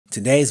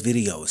Today's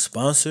video is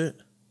sponsored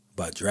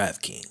by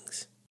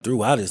DraftKings.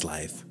 Throughout his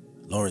life,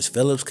 Lawrence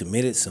Phillips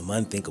committed some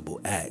unthinkable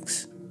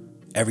acts.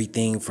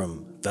 Everything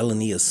from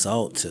felony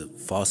assault to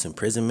false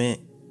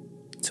imprisonment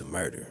to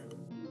murder.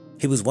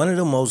 He was one of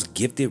the most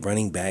gifted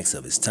running backs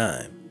of his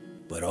time,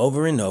 but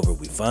over and over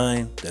we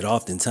find that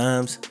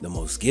oftentimes the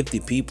most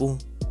gifted people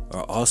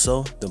are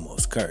also the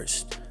most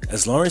cursed.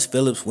 As Lawrence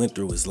Phillips went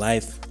through his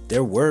life,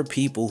 there were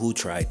people who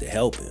tried to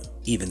help him,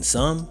 even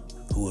some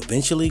who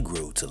eventually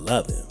grew to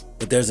love him.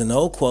 But there's an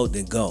old quote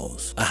that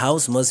goes, "A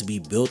house must be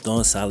built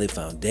on solid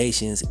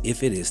foundations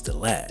if it is to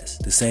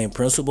last." The same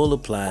principle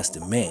applies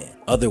to man.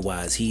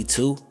 Otherwise, he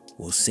too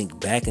will sink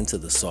back into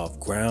the soft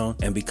ground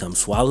and become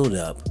swallowed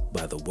up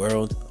by the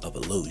world of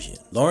illusion.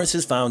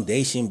 Lawrence's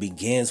foundation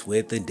begins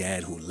with a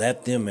dad who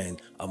left him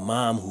and a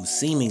mom who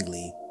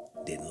seemingly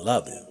didn't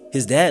love him.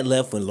 His dad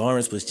left when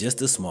Lawrence was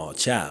just a small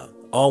child,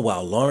 all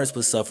while Lawrence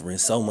was suffering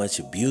so much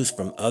abuse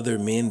from other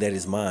men that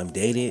his mom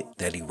dated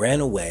that he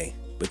ran away,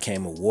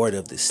 became a ward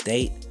of the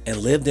state, and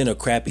lived in a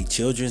crappy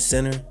children's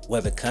center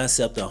where the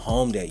concept of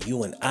home that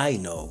you and I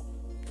know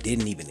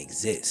didn't even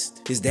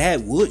exist. His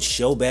dad would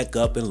show back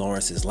up in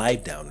Lawrence's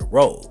life down the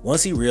road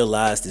once he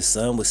realized his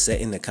son was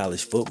setting the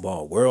college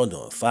football world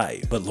on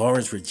fire. But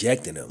Lawrence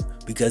rejected him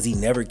because he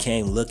never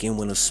came looking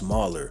when a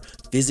smaller,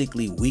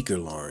 physically weaker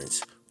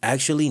Lawrence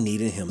actually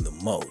needed him the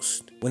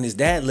most. When his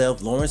dad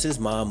left, Lawrence's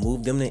mom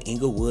moved him to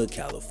Inglewood,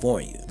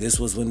 California. This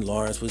was when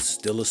Lawrence was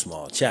still a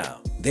small child.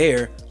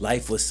 There,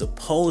 life was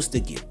supposed to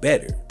get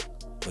better,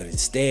 but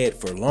instead,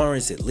 for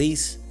Lawrence at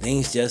least,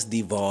 things just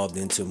devolved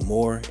into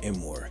more and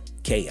more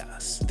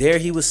chaos. There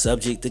he was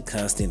subject to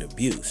constant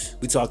abuse.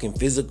 We're talking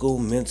physical,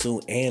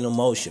 mental, and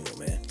emotional,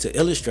 man. To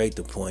illustrate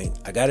the point,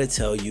 I gotta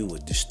tell you a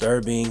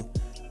disturbing,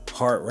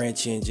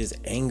 heart-wrenching, just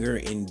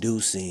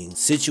anger-inducing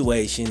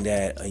situation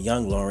that a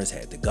young Lawrence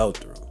had to go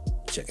through.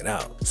 Check it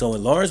out. So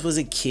when Lawrence was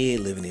a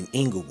kid living in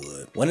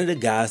Inglewood, one of the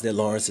guys that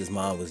Lawrence's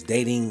mom was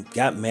dating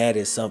got mad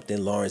at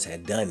something Lawrence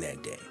had done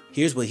that day.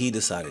 Here's what he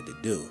decided to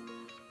do.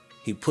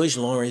 He pushed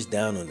Lawrence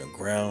down on the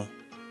ground,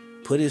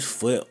 put his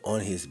foot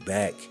on his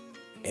back,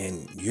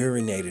 and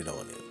urinated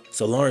on him.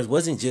 So Lawrence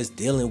wasn't just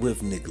dealing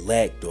with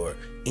neglect or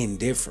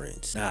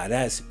indifference. Nah,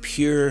 that's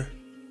pure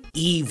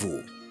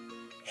evil,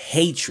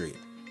 hatred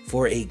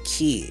for a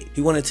kid.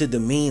 He wanted to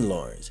demean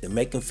Lawrence and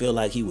make him feel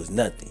like he was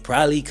nothing.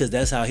 Probably because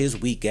that's how his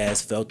weak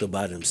ass felt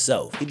about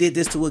himself. He did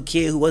this to a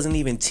kid who wasn't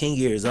even 10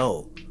 years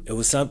old. It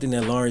was something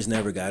that Lawrence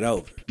never got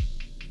over.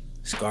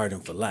 Scarred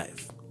him for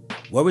life.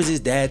 Where was his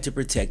dad to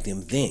protect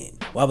him then?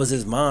 Why was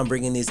his mom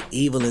bringing this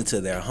evil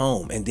into their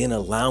home and then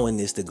allowing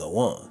this to go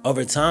on?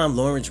 Over time,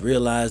 Lawrence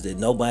realized that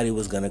nobody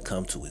was gonna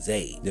come to his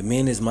aid. The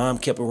men his mom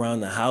kept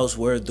around the house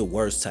were the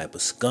worst type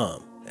of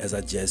scum, as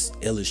I just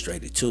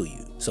illustrated to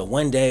you. So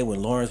one day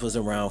when Lawrence was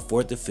around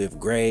 4th or 5th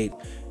grade,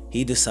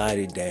 he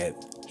decided that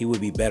he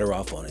would be better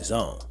off on his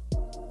own.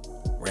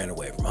 Ran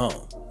away from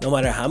home. No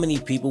matter how many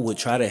people would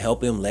try to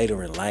help him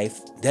later in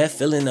life, that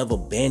feeling of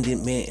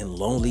abandonment and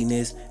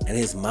loneliness and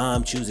his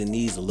mom choosing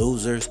these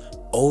losers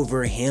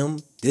over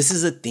him, this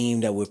is a theme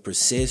that would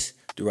persist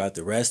throughout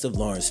the rest of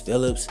Lawrence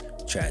Phillips'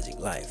 tragic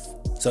life.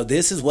 So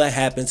this is what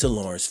happened to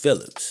Lawrence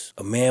Phillips,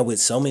 a man with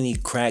so many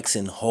cracks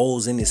and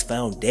holes in his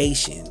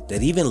foundation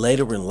that even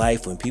later in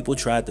life when people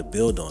tried to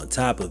build on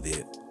top of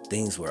it,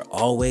 things were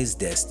always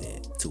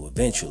destined to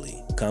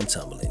eventually come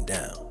tumbling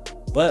down.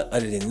 But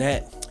other than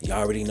that, you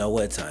already know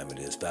what time it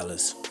is,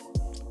 fellas.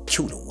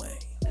 Cue the Wayne.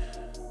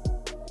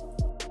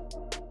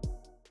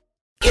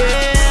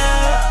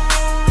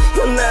 Yeah,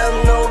 you'll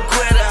never know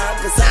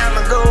quitter, 'cause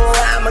I'ma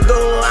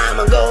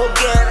go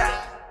get her.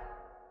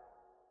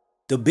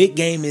 The big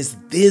game is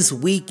this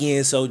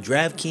weekend, so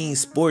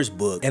DraftKings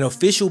Sportsbook, an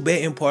official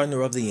betting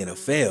partner of the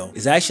NFL,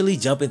 is actually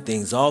jumping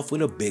things off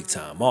with a big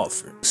time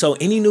offer. So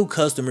any new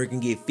customer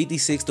can get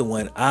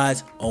 56-1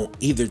 odds on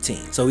either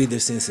team. So either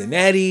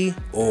Cincinnati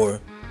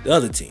or the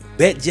other team.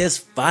 Bet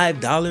just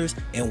 $5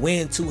 and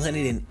win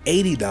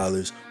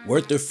 $280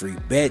 worth of free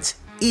bets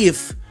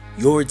if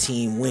your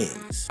team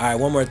wins. All right,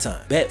 one more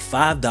time. Bet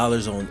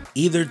 $5 on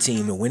either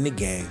team to win the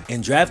game,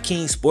 and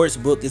DraftKings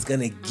Sportsbook is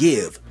gonna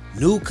give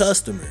new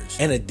customers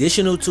an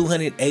additional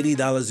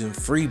 $280 in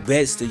free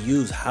bets to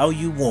use how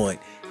you want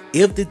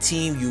if the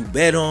team you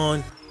bet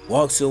on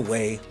walks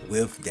away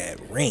with that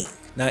ring.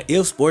 Now,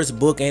 if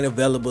Sportsbook ain't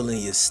available in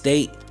your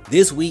state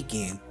this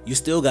weekend, you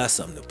still got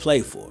something to play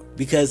for,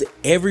 because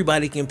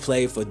everybody can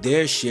play for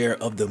their share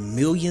of the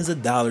millions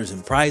of dollars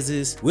in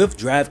prizes with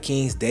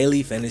DraftKings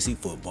Daily Fantasy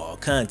Football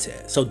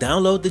Contest. So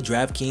download the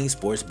DraftKings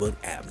Sportsbook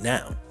app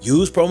now.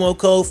 Use promo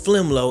code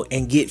FlemLo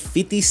and get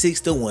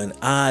 56-1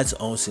 odds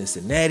on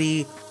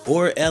Cincinnati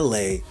or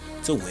LA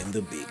to win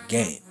the big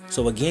game.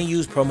 So again,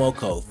 use promo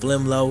code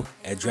FlemLo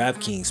at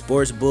DraftKings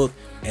Sportsbook,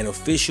 an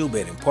official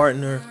betting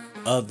partner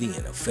of the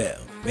NFL.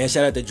 Man,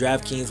 shout out to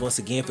DraftKings once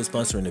again for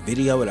sponsoring the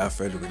video. Without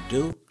further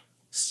ado,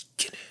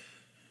 skinny.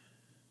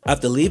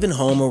 After leaving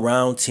home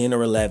around 10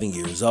 or 11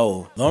 years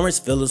old, Lawrence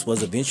Phillips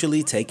was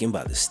eventually taken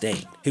by the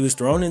state. He was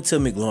thrown into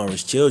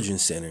McLaurin's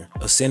Children's Center,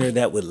 a center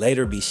that would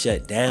later be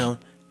shut down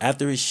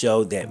after it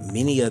showed that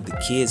many of the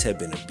kids had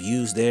been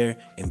abused there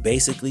and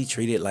basically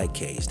treated like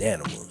caged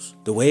animals.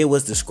 The way it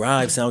was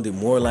described sounded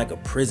more like a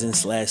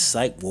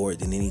prison/psych ward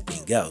than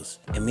anything else,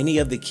 and many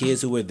of the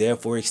kids who were there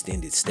for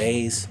extended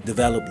stays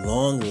developed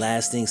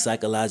long-lasting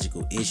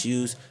psychological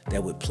issues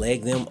that would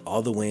plague them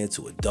all the way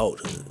into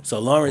adulthood. So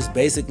Lawrence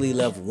basically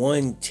left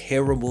one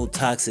terrible,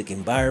 toxic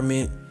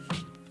environment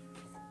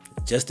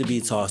just to be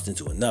tossed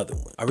into another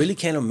one. I really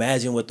can't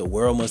imagine what the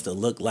world must have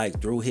looked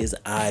like through his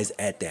eyes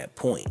at that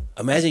point.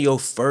 Imagine your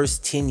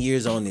first 10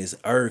 years on this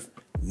earth,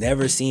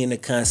 never seeing the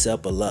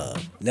concept of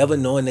love, never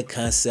knowing the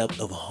concept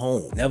of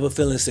home, never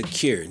feeling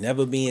secure,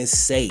 never being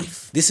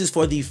safe. This is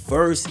for the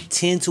first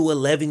 10 to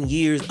 11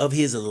 years of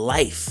his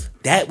life.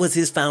 That was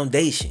his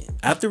foundation.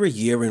 After a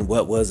year in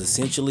what was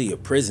essentially a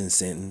prison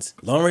sentence,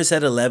 Lawrence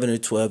at 11 or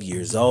 12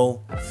 years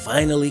old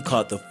finally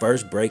caught the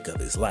first break of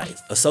his life.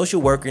 A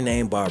social worker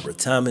named Barbara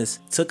Thomas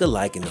took a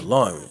liking to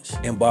Lawrence,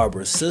 and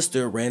Barbara's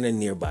sister ran a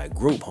nearby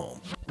group home,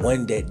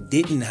 one that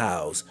didn't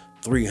house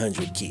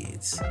 300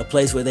 kids, a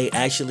place where they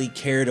actually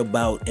cared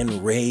about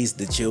and raised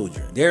the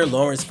children. There,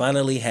 Lawrence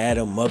finally had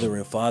a mother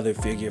and father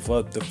figure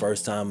for the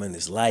first time in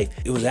his life.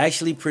 It was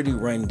actually pretty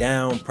run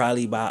down,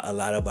 probably by a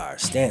lot of our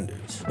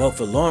standards. But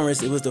for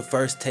Lawrence, it was the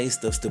first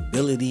taste of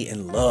stability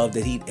and love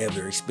that he'd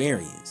ever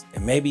experienced.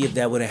 And maybe if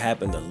that would have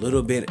happened a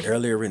little bit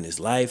earlier in his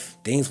life,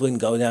 things wouldn't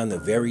go down the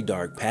very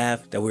dark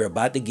path that we're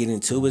about to get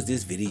into as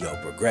this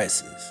video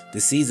progresses.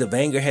 The seeds of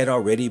anger had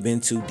already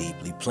been too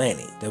deeply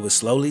planted. They would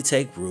slowly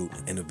take root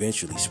and eventually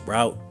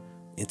sprout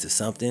into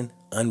something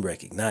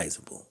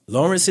unrecognizable.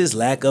 Lawrence's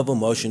lack of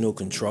emotional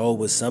control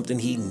was something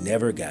he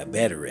never got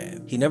better at.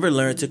 He never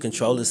learned to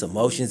control his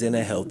emotions in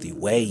a healthy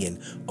way, and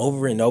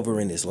over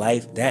in his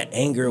life, that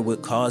anger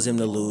would cause him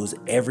to lose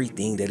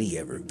everything that he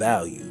ever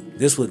valued.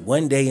 This would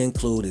one day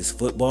include his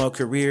football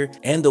career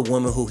and the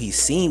woman who he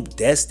seemed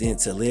destined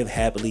to live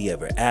happily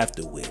ever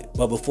after with.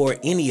 But before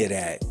any of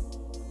that,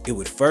 it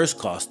would first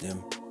cost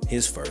him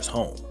his first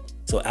home.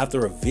 So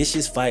after a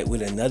vicious fight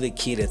with another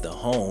kid at the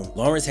home,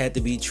 Lawrence had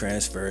to be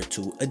transferred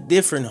to a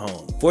different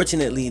home.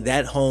 Fortunately,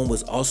 that home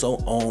was also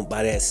owned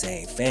by that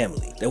same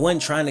family. They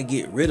wasn't trying to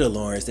get rid of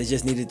Lawrence, they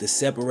just needed to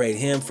separate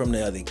him from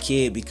the other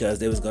kid because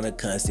they was gonna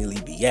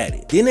constantly be at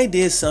it. Then they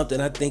did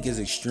something I think is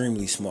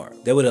extremely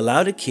smart. They would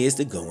allow the kids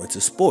to go into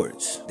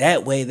sports.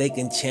 That way they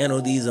can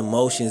channel these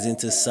emotions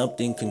into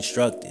something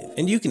constructive.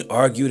 And you can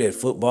argue that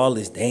football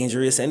is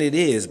dangerous, and it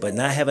is, but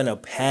not having a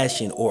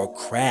passion or a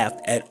craft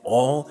at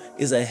all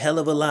is a hell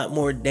of a lot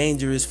more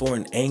dangerous for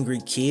an angry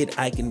kid,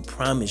 I can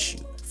promise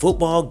you.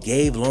 Football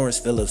gave Lawrence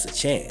Phillips a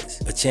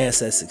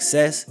chance at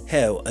success,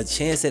 hell, a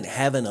chance at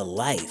having a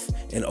life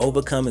and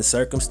overcoming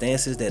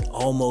circumstances that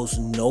almost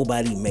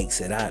nobody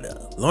makes it out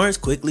of. Lawrence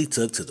quickly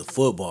took to the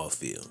football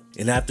field,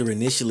 and after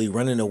initially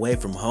running away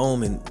from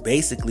home and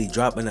basically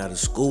dropping out of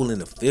school in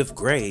the 5th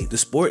grade, the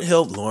sport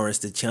helped Lawrence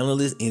to channel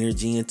his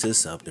energy into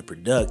something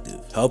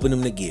productive, helping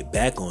him to get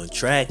back on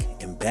track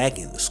and back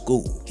into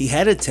school. He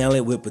had a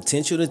talent with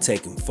potential to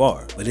take him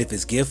far, but if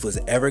his gift was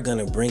ever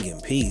gonna bring him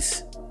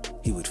peace,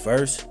 he would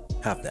first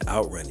have to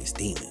outrun his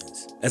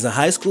demons. As a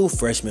high school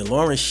freshman,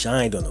 Lawrence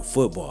shined on the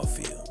football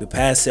field. The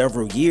past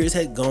several years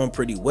had gone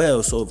pretty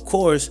well, so of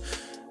course,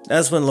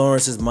 that's when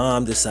Lawrence's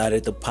mom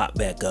decided to pop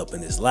back up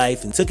in his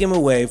life and took him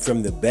away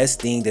from the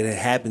best thing that had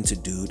happened to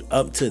dude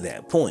up to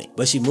that point.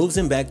 But she moves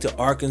him back to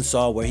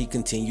Arkansas, where he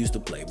continues to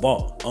play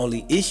ball.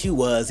 Only issue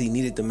was he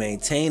needed to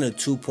maintain a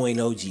 2.0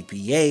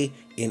 GPA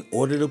in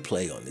order to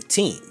play on the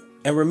team.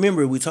 And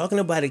remember, we're talking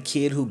about a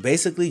kid who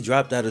basically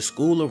dropped out of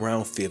school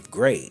around 5th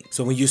grade.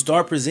 So when you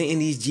start presenting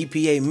these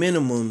GPA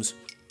minimums,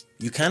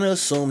 you kind of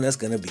assume that's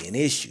going to be an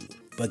issue.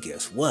 But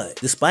guess what?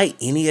 Despite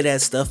any of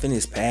that stuff in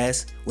his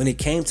past, when it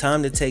came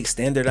time to take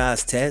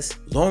standardized tests,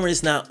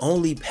 Lawrence not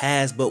only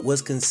passed but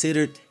was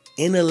considered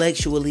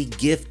intellectually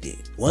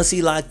gifted. Once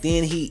he locked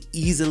in, he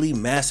easily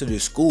mastered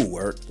his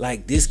schoolwork.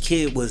 Like, this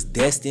kid was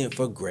destined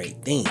for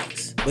great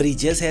things. But he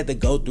just had to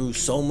go through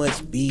so much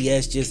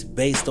BS just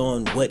based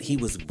on what he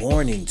was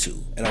born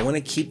into. And I want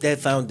to keep that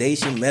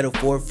foundation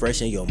metaphor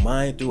fresh in your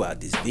mind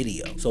throughout this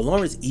video. So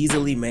Lawrence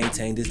easily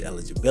maintained his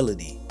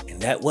eligibility.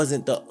 And that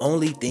wasn't the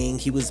only thing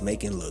he was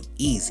making look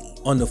easy.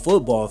 On the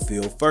football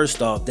field,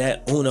 first off,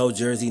 that Uno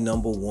jersey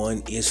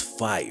 #1 is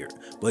fire.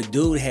 But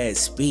dude had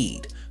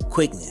speed,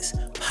 quickness,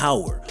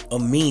 power, a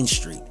mean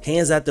streak,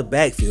 hands out the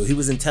backfield. He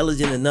was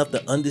intelligent enough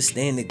to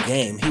understand the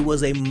game. He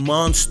was a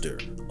monster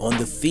on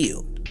the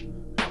field.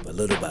 But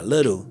little by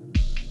little,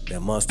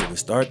 that monster would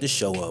start to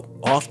show up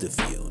off the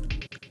field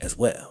as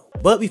well.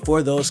 But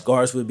before those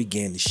scars would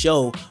begin to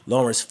show,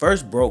 Lawrence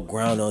first broke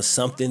ground on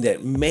something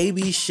that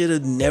maybe should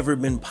have never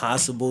been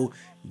possible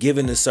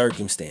given the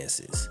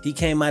circumstances. He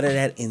came out of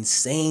that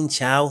insane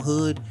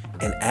childhood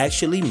and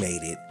actually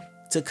made it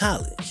to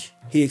college.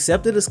 He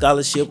accepted a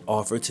scholarship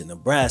offer to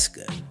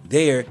Nebraska.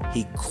 There,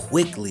 he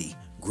quickly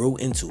grew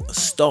into a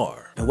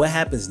star. And what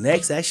happens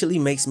next actually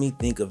makes me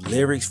think of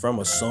lyrics from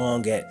a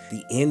song at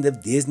the end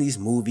of Disney's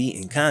movie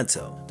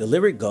Encanto. The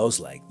lyric goes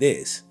like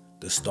this: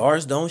 "The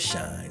stars don't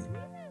shine,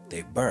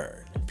 they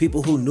burn.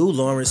 People who knew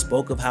Lawrence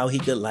spoke of how he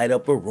could light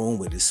up a room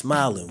with his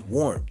smile and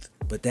warmth.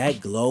 But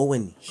that glow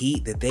and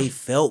heat that they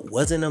felt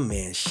wasn't a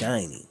man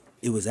shining.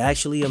 It was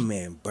actually a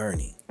man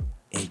burning,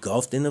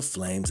 engulfed in the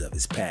flames of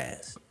his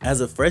past.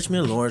 As a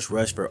freshman, Lawrence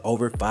rushed for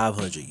over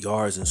 500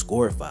 yards and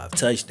scored 5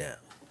 touchdowns.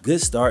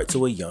 Good start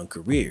to a young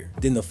career.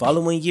 Then the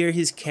following year,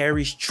 his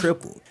carries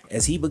tripled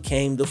as he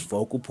became the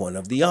focal point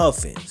of the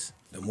offense.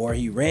 The more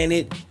he ran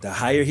it, the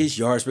higher his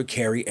yards per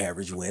carry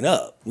average went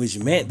up, which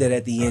meant that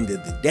at the end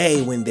of the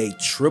day, when they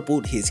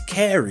tripled his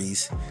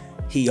carries,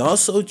 he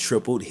also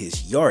tripled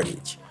his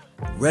yardage,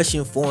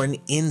 rushing for an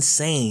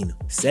insane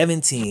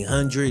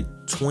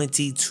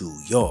 1,722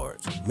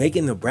 yards,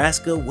 making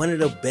Nebraska one of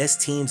the best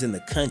teams in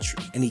the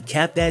country. And he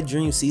capped that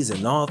dream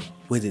season off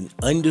with an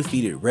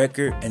undefeated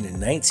record and the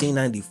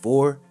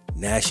 1994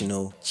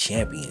 national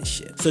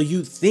championship. So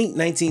you'd think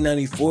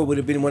 1994 would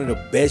have been one of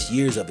the best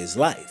years of his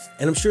life.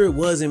 And I'm sure it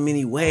was in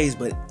many ways,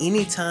 but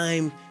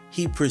anytime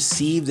he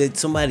perceived that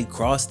somebody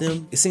crossed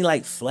him, it seemed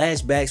like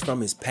flashbacks from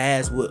his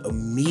past would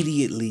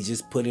immediately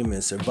just put him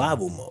in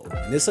survival mode.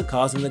 And this would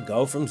cause him to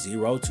go from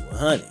 0 to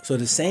 100. So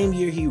the same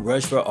year he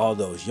rushed for all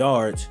those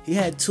yards, he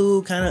had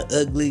 2 kind of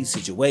ugly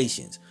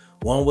situations.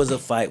 One was a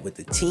fight with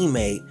a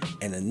teammate,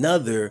 and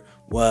another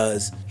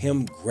was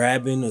him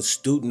grabbing a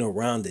student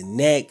around the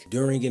neck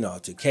during an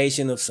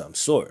altercation of some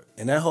sort.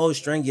 And that whole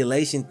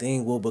strangulation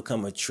thing will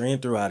become a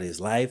trend throughout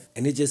his life,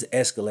 and it just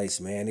escalates,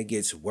 man. It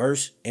gets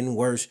worse and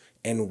worse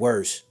and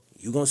worse.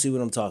 You're gonna see what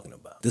I'm talking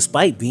about.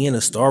 Despite being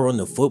a star on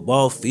the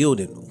football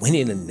field and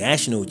winning a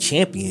national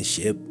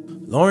championship,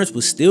 Lawrence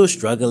was still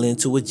struggling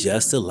to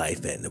adjust to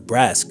life at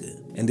Nebraska.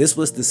 And this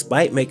was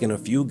despite making a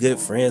few good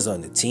friends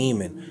on the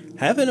team and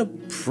having a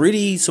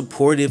pretty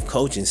supportive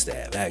coaching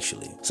staff,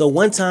 actually. So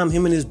one time,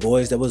 him and his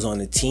boys that was on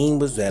the team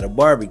was at a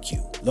barbecue.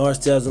 Lawrence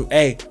tells them,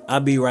 "Hey, I'll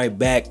be right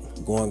back,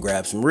 go and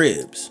grab some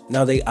ribs."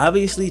 Now, they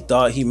obviously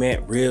thought he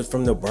meant ribs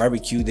from the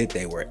barbecue that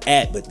they were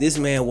at, but this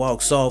man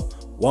walks off,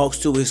 walks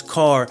to his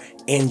car,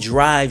 and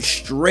drives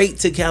straight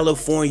to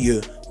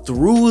California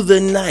through the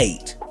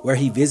night, where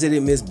he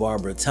visited Miss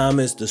Barbara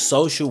Thomas, the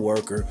social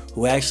worker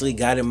who actually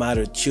got him out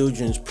of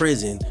children's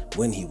prison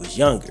when he was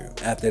younger.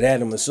 After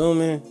that, I'm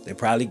assuming they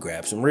probably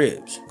grabbed some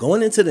ribs.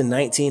 Going into the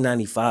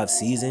 1995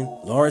 season,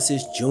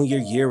 Lawrence's junior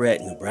year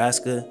at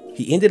Nebraska,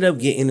 he ended up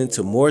getting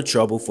into more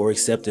trouble for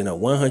accepting a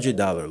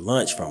 $100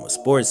 lunch from a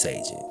sports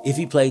agent. If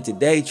he played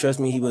today, trust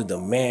me, he was the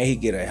man.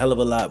 He'd get a hell of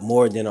a lot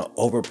more than an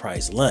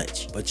overpriced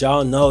lunch. But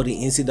y'all know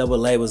the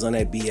NCAA was on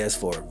that BS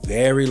for a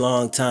very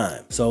long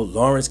time, so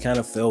Lawrence kind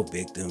of fell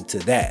victim to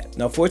that.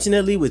 Now,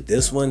 fortunately with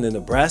this one, the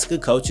Nebraska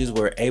coaches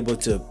were able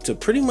to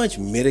pretty much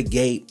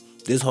mitigate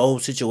this whole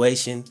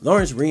situation.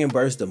 Lawrence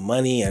reimbursed the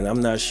money, and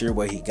I'm not sure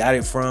where he got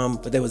it from,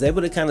 but they was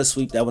able to kind of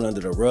sweep that one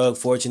under the rug,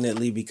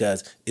 fortunately,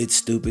 because it's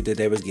stupid that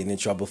they was getting in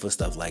trouble for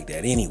stuff like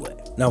that anyway.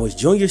 Now, his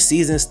junior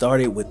season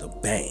started with a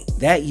bang.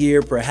 That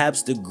year,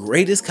 perhaps the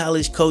greatest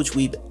college coach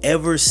we've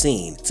ever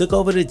seen took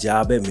over the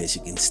job at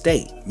Michigan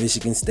State.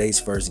 Michigan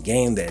State's first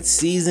game that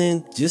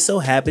season just so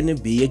happened to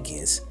be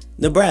against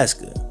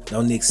Nebraska.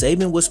 Now, Nick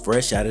Saban was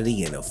fresh out of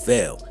the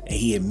NFL, and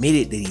he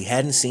admitted that he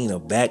hadn't seen a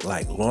back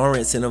like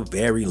Lawrence in a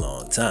very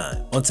long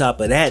time. On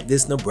top of that,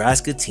 this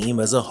Nebraska team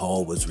as a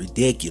whole was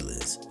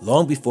ridiculous.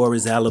 Long before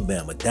his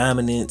Alabama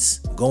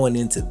dominance, going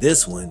into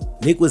this one,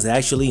 Nick was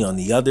actually on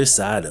the other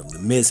side of the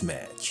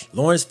mismatch.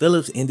 Lawrence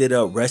Phillips ended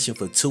up rushing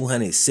for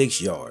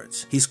 206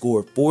 yards. He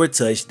scored 4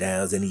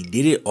 touchdowns, and he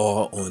did it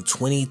all on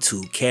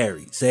 22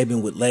 carries.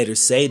 Saban would later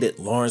say that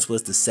Lawrence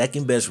was the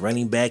second best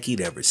running back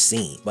he'd ever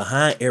seen,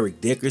 behind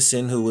Eric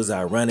Dickerson, who was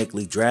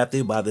ironically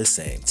drafted by the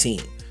same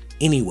team.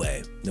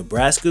 Anyway,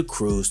 Nebraska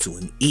cruised to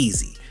an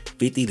easy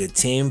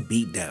 50-10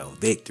 beatdown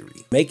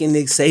victory, making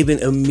Nick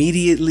Saban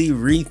immediately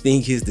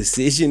rethink his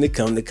decision to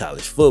come to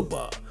college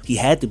football. He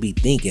had to be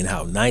thinking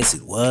how nice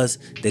it was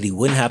that he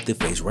wouldn't have to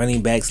face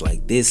running backs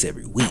like this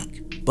every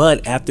week.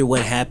 But after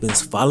what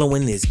happens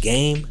following this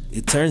game,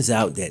 it turns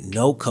out that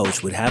no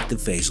coach would have to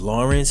face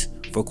Lawrence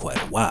for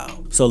quite a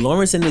while. So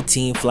Lawrence and the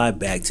team fly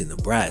back to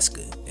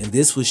Nebraska, and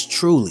this was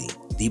truly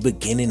the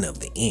beginning of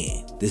the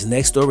end. This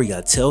next story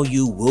I tell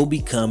you will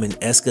become an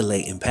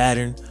escalating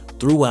pattern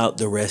throughout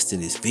the rest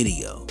of this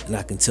video, and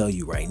I can tell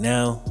you right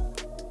now,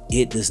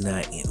 it does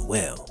not end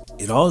well.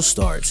 It all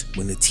starts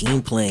when the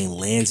team plane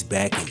lands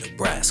back in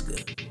Nebraska.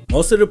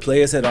 Most of the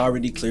players had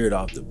already cleared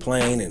off the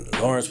plane, and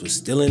Lawrence was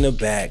still in the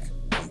back,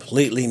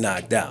 completely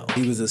knocked out.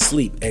 He was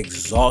asleep,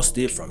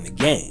 exhausted from the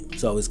game.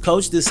 So his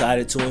coach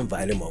decided to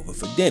invite him over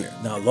for dinner.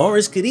 Now,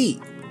 Lawrence could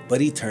eat,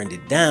 but he turned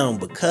it down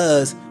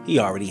because he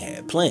already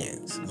had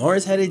plans.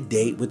 Lawrence had a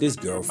date with his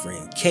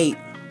girlfriend, Kate,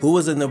 who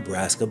was a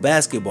Nebraska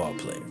basketball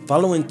player.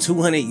 Following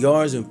 200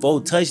 yards and 4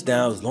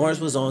 touchdowns,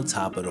 Lawrence was on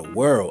top of the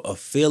world, a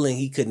feeling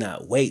he could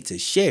not wait to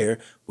share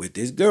with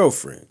his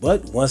girlfriend.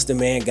 But once the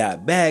man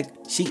got back,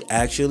 she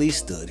actually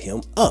stood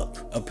him up.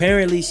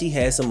 Apparently, she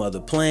had some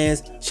other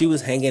plans. She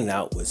was hanging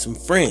out with some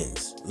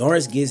friends.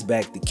 Lawrence gets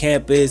back to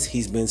campus.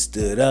 He's been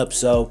stood up,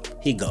 so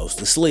he goes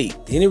to sleep.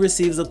 Then he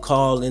receives a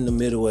call in the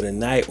middle of the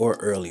night or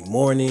early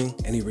morning,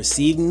 and he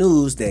received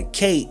news that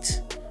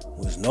Kate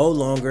was no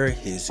longer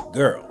his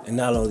girl. And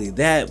not only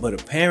that, but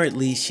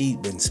apparently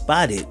she'd been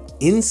spotted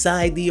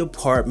inside the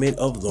apartment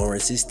of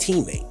Lawrence's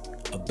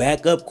teammate, a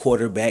backup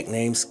quarterback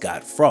named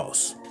Scott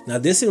Frost. Now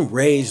this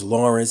enraged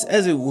Lawrence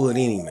as it would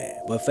any man,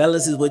 but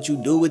fellas, is what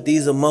you do with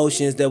these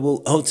emotions that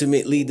will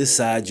ultimately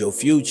decide your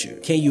future.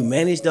 Can you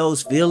manage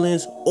those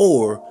feelings,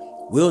 or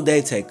will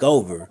they take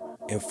over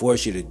and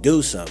force you to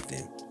do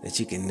something that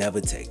you can never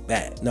take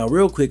back? Now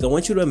real quick, I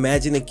want you to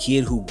imagine a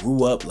kid who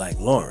grew up like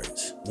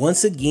Lawrence,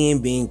 once again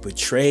being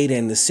betrayed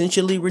and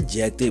essentially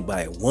rejected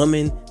by a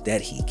woman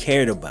that he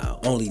cared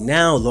about. Only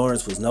now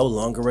Lawrence was no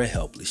longer a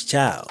helpless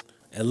child,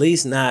 at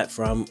least not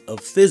from a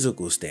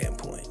physical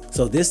standpoint.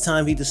 So this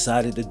time he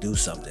decided to do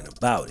something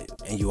about it,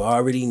 and you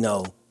already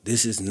know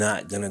this is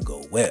not gonna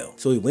go well.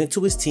 So he went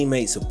to his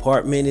teammate's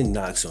apartment and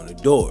knocks on the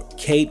door.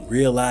 Kate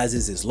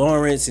realizes it's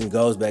Lawrence and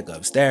goes back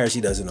upstairs.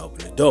 She doesn't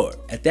open the door.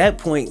 At that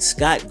point,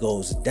 Scott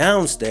goes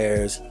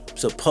downstairs,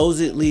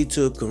 supposedly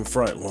to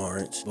confront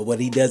Lawrence. But what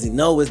he doesn't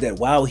know is that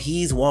while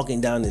he's walking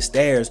down the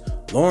stairs,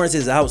 Lawrence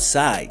is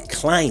outside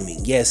climbing.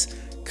 Yes,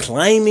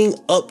 climbing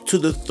up to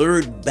the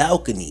 3rd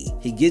balcony.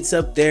 He gets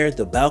up there,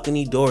 the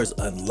balcony door is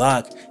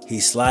unlocked, he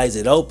slides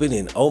it open,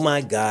 and oh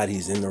my God,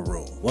 he's in the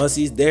room. Once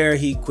he's there,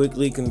 he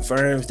quickly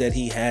confirms that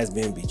he has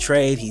been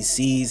betrayed. He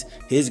sees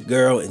his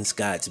girl in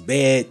Scott's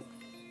bed.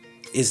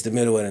 It's the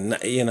middle of the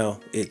night, you know,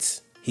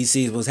 he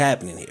sees what's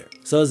happening here.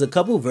 So there's a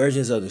couple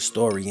versions of the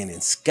story, and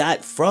in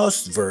Scott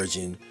Frost's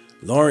version,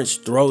 Lawrence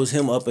throws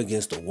him up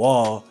against the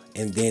wall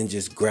and then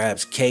just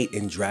grabs Kate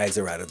and drags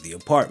her out of the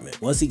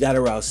apartment. Once he got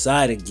her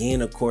outside,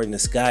 again, according to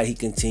Scott, he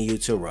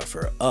continued to rough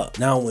her up.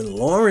 Now, when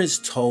Lawrence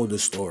told the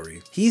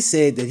story, he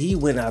said that he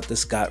went out to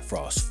Scott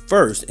Frost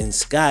first and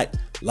Scott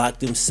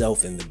locked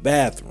himself in the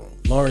bathroom.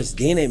 Lawrence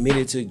then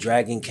admitted to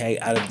dragging Kate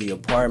out of the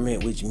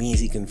apartment, which means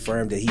he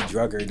confirmed that he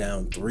drug her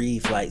down 3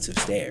 flights of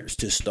stairs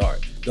to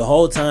start. The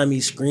whole time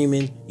he's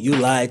screaming, "You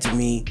lied to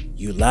me,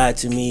 you lied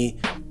to me."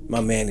 My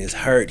man is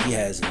hurt. He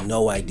has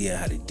no idea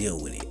how to deal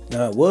with it.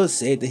 Now, it was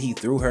said that he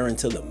threw her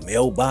into the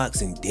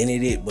mailbox and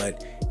dented it,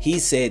 but he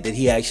said that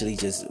he actually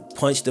just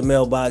punched the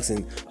mailbox,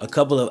 and a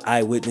couple of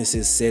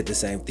eyewitnesses said the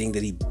same thing,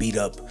 that he beat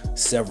up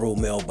several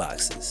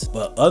mailboxes.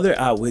 But other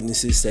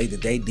eyewitnesses say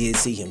that they did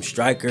see him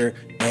strike her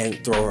and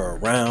throw her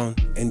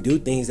around and do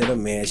things that a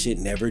man should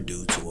never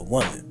do to a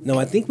woman. Now,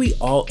 I think we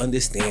all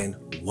understand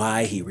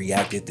why he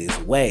reacted this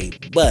way,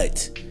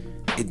 but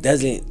it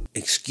doesn't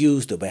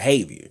excuse the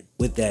behavior.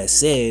 With that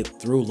said,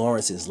 through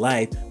Lawrence's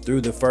life, through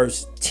the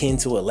first 10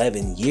 to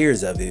 11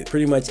 years of it,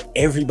 pretty much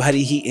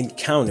everybody he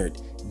encountered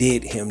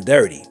did him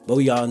dirty. But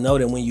we all know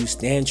that when you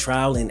stand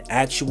trial in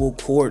actual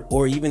court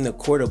or even the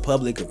court of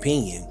public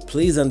opinion,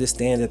 please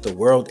understand that the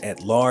world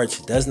at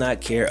large does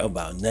not care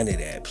about none of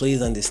that.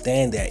 Please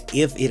understand that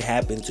if it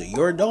happened to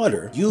your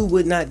daughter, you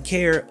would not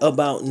care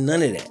about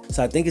none of that.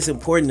 So I think it's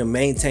important to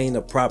maintain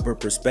a proper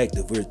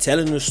perspective. We're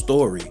telling the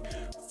story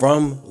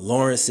from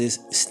Lawrence's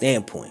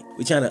standpoint.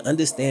 We're trying to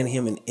understand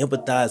him and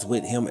empathize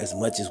with him as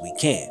much as we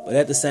can. But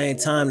at the same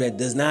time, that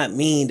does not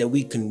mean that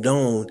we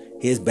condone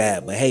his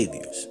bad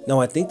behaviors.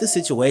 Now, I think the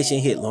situation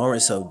hit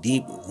Lawrence so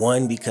deep,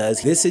 one,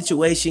 because this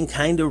situation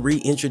kind of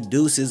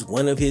reintroduces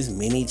one of his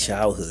many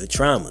childhood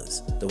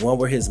traumas. The one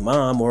where his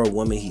mom, or a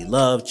woman he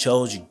loved,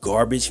 chose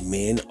garbage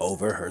men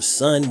over her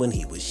son when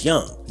he was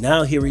young.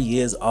 Now here he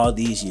is all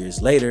these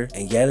years later,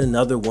 and yet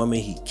another woman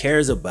he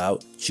cares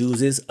about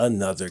chooses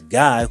another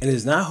guy. And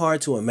it's not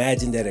hard to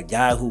imagine that a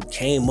guy who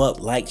came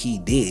up like he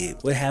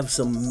did would have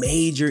some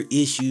major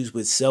issues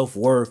with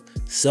self-worth,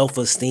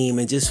 self-esteem,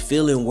 and just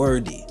feeling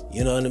worthy.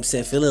 You know what I'm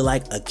saying? Feeling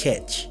like a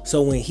catch.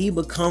 So when he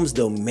becomes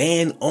the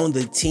man on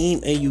the team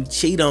and you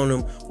cheat on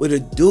him with a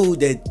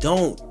dude that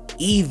don't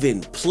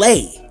even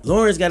play,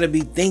 Lawrence got to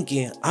be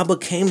thinking, I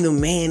became the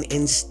man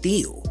and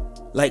still.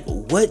 Like,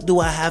 what do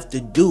I have to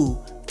do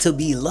to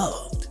be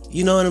loved?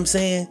 You know what I'm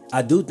saying?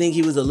 I do think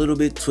he was a little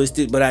bit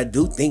twisted, but I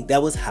do think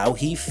that was how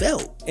he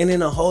felt. And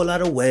in a whole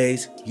lot of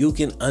ways, you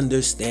can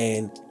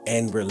understand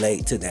and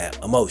relate to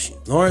that emotion.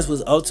 Lawrence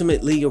was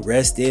ultimately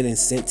arrested and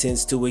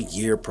sentenced to a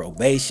year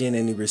probation,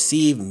 and he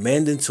received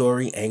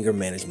mandatory anger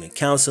management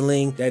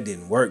counseling. That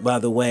didn't work, by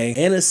the way,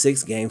 and a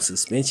 6-game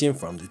suspension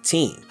from the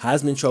team.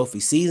 Heisman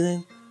Trophy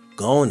season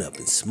gone up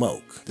in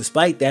smoke.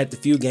 Despite that, the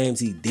few games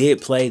he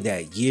did play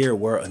that year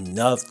were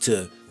enough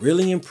to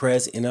really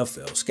impress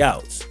NFL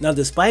scouts. Now,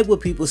 despite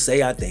what people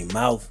say out their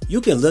mouth, you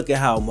can look at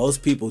how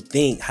most people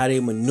think, how they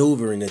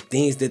maneuver, and the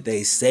things that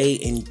they say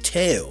and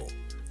tell,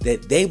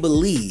 that they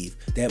believe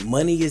that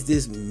money is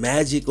this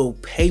magical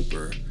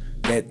paper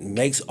that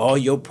makes all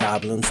your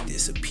problems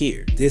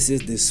disappear. This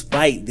is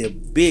despite the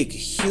big,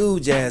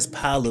 huge ass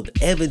pile of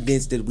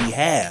evidence that we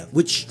have,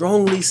 which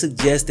strongly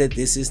suggests that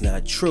this is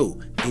not true.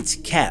 It's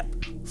cap,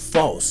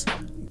 false,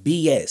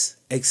 BS,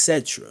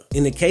 etc.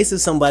 In the case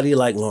of somebody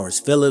like Lawrence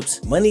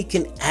Phillips, money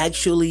can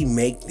actually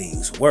make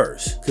things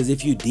worse. Because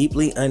if you're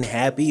deeply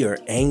unhappy or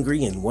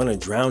angry and want to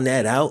drown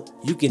that out,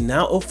 you can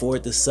now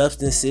afford the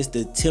substances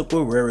to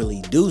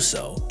temporarily do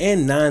so.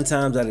 And 9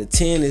 times out of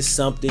 10 is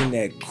something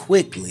that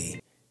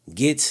quickly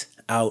gets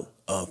out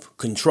of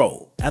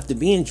control. After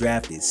being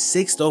drafted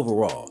 6th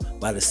overall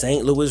by the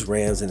St. Louis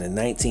Rams in the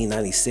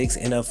 1996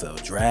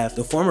 NFL Draft,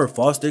 the former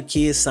foster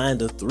kid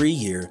signed a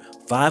 3-year,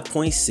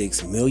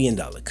 $5.6 million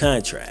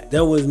contract.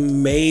 There was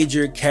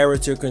major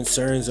character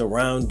concerns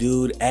around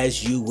dude,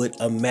 as you would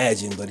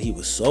imagine, but he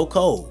was so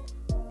cold.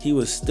 He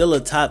was still a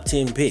top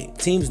 10 pick.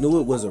 Teams knew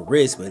it was a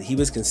risk, but he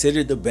was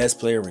considered the best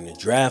player in the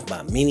draft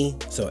by many,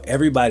 so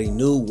everybody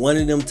knew one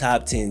of them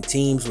top 10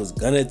 teams was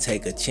gonna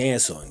take a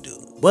chance on dude.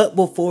 But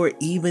before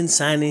even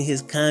signing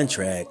his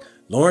contract,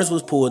 Lawrence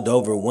was pulled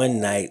over one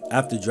night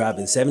after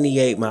driving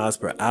 78 miles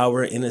per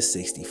hour in a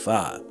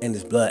 65, and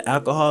his blood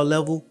alcohol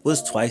level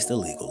was twice the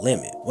legal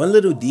limit. One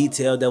little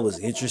detail that was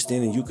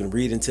interesting, and you can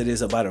read into this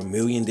about a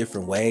million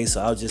different ways,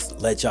 so I'll just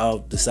let y'all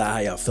decide how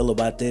y'all feel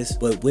about this.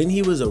 But when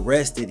he was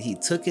arrested, he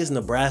took his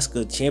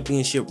Nebraska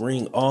championship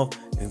ring off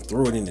and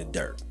threw it in the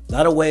dirt. A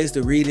lot of ways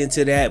to read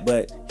into that,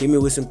 but hit me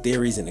with some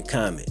theories in the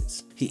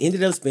comments. He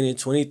ended up spending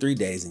 23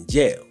 days in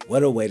jail.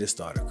 What a way to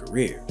start a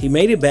career. He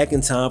made it back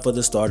in time for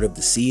the start of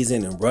the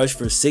season and rushed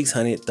for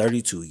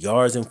 632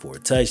 yards and 4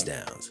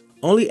 touchdowns.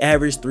 Only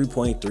averaged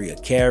 3.3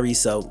 a carry,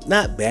 so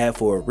not bad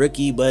for a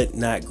rookie, but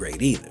not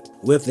great either.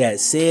 With that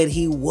said,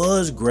 he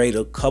was great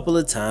a couple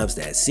of times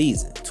that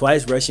season,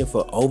 twice rushing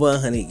for over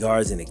 100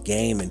 yards in a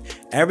game and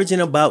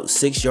averaging about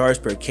 6 yards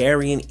per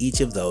carry in each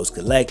of those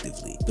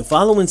collectively. The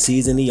following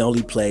season, he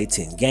only played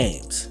 10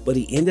 games, but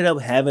he ended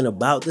up having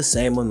about the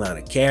same amount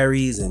of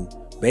carries and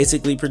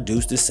basically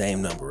produced the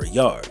same number of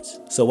yards.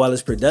 So while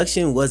his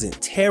production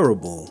wasn't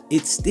terrible,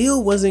 it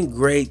still wasn't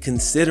great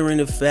considering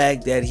the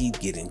fact that he'd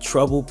get in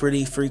trouble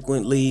pretty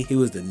frequently. He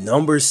was the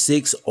number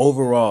 6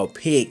 overall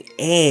pick,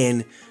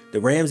 and the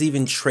Rams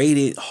even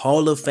traded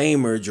Hall of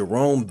Famer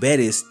Jerome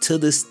Bettis to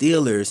the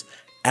Steelers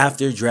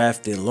after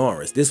drafting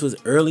Lawrence. This was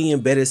early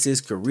in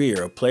Bettis'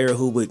 career, a player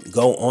who would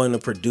go on to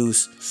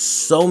produce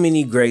so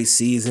many great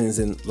seasons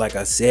and, like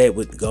I said,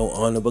 would go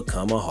on to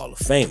become a Hall of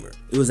Famer.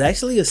 It was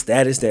actually a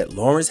status that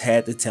Lawrence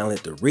had the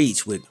talent to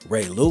reach, with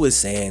Ray Lewis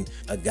saying,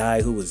 a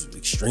guy who was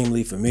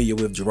extremely familiar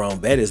with Jerome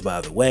Bettis by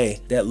the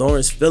way, that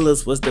Lawrence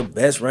Phillips was the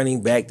best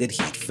running back that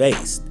he'd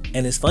faced.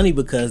 And it's funny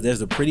because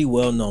there's a pretty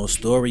well-known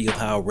story of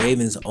how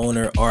Ravens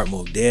owner Art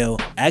Modell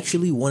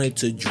actually wanted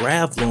to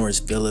draft Lawrence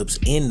Phillips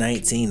in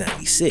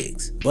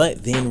 1996.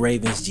 But then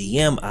Ravens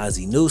GM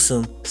Ozzie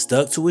Newsome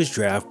stuck to his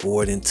draft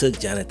board and took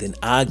Jonathan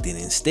Ogden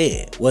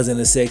instead. Wasn't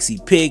a sexy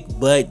pick,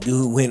 but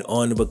dude went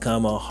on to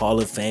become a Hall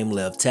of Fame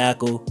left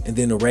tackle. And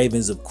then the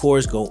Ravens, of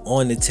course, go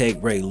on to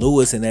take Ray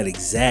Lewis in that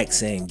exact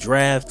same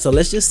draft. So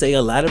let's just say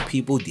a lot of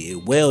people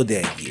did well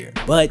that year.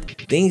 But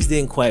things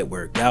didn't quite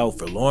work out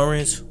for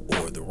Lawrence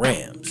or the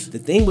Rams. The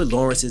thing with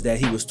Lawrence is that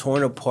he was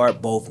torn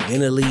apart both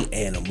mentally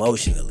and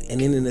emotionally,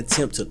 and in an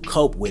attempt to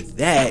cope with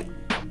that,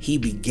 he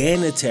began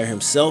to tear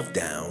himself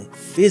down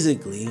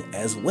physically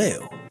as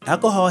well.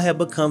 Alcohol had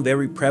become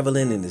very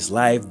prevalent in his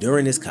life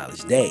during his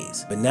college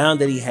days, but now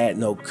that he had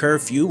no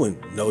curfew and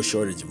no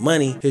shortage of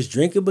money, his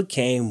drinking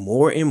became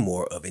more and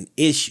more of an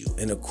issue.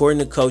 And according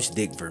to Coach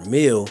Dick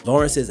Vermeil,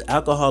 Lawrence's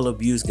alcohol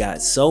abuse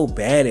got so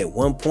bad at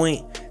one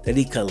point that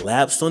he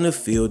collapsed on the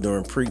field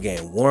during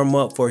pregame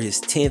warm-up for his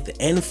 10th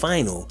and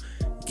final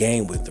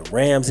game with the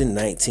Rams in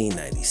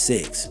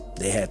 1996.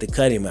 They had to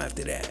cut him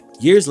after that.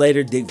 Years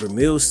later, Dick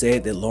Vermeil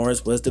said that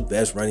Lawrence was the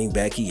best running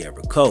back he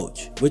ever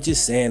coached, which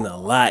is saying a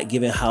lot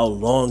given how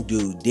long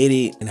dude did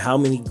it and how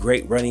many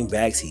great running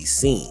backs he's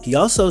seen. He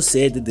also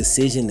said the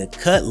decision to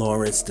cut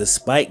Lawrence,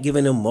 despite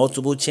giving him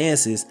multiple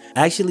chances,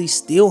 actually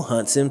still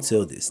haunts him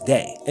till this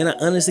day. And I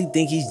honestly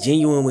think he's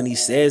genuine when he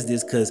says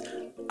this, because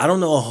I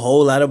don't know a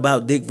whole lot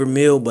about Dick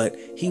Vermeil, but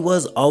he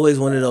was always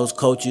one of those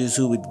coaches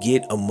who would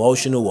get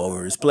emotional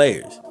over his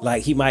players.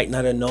 Like, he might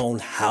not have known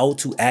how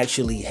to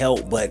actually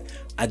help, but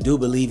I do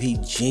believe he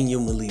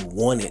genuinely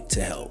wanted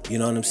to help, you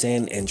know what I'm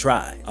saying, and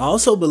try. I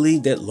also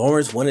believe that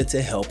Lawrence wanted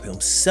to help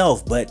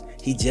himself, but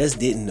he just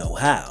didn't know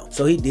how.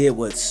 So he did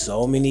what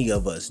so many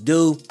of us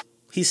do.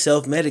 He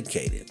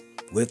self-medicated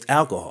with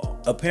alcohol.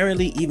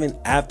 Apparently, even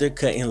after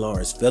cutting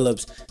Lawrence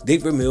Phillips,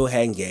 Dick Vermeil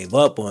hadn't gave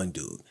up on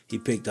dude. He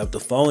picked up the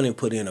phone and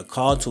put in a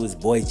call to his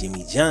boy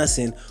Jimmy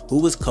Johnson,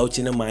 who was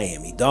coaching the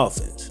Miami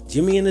Dolphins.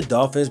 Jimmy and the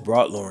Dolphins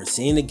brought Lawrence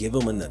in to give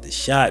him another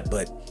shot,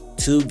 but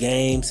 2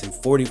 games and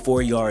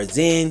 44 yards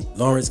in,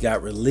 Lawrence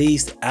got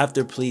released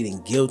after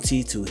pleading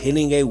guilty to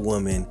hitting a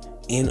woman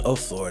in a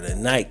Florida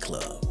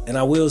nightclub. And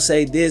I will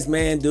say this,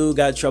 man, dude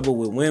got trouble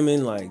with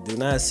women. Like, do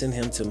not send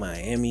him to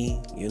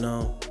Miami, you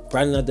know?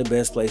 Probably not the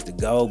best place to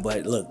go,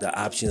 but look, the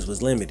options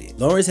was limited.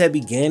 Lawrence had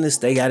began to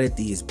stay out at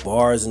these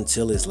bars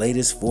until as late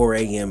as 4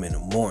 a.m. in the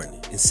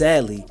morning. And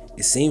sadly,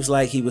 it seems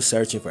like he was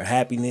searching for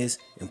happiness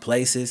in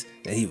places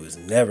that he was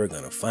never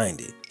gonna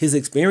find it. His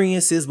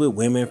experiences with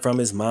women, from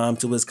his mom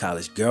to his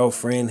college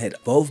girlfriend, had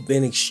both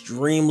been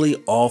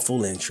extremely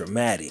awful and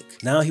traumatic.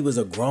 Now he was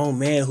a grown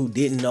man who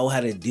didn't know how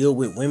to deal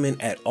with women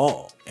at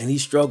all, and he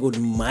struggled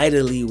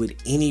mightily with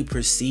any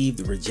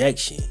perceived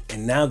rejection.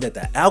 And now that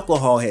the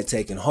alcohol had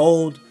taken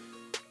hold,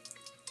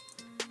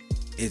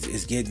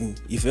 it's getting,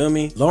 you feel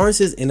me?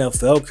 Lawrence's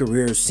NFL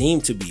career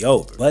seemed to be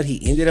over, but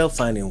he ended up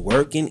finding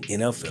work in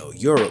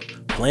NFL Europe,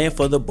 playing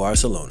for the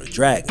Barcelona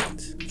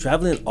Dragons.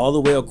 Traveling all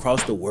the way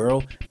across the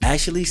world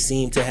actually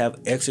seemed to have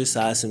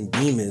exercised some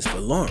demons for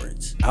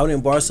Lawrence. Out in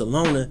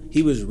Barcelona,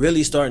 he was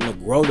really starting to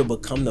grow to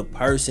become the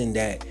person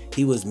that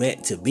he was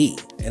meant to be.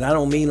 And I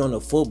don't mean on the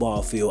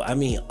football field, I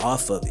mean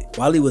off of it.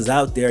 While he was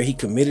out there, he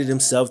committed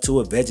himself to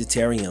a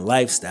vegetarian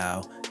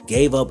lifestyle,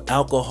 gave up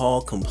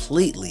alcohol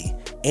completely,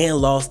 and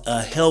lost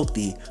a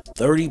healthy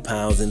 30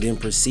 pounds, and then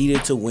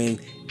proceeded to win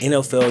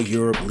NFL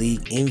Europe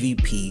League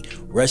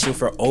MVP, rushing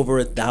for over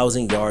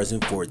 1,000 yards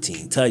and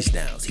 14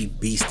 touchdowns. He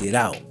beasted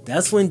out.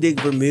 That's when Dick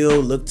Vermeil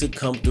looked to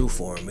come through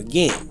for him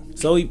again.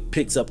 So he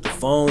picks up the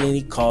phone and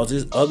he calls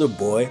his other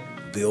boy,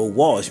 Bill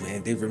Walsh.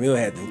 Man, Dick Vermeil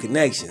had them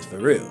connections, for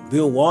real.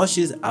 Bill Walsh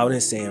is out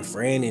in San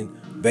Fran,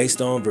 and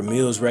based on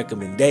Vermeil's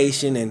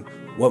recommendation and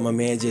what my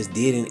man just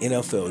did in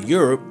NFL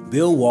Europe,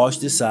 Bill Walsh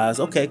decides,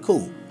 okay,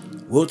 cool,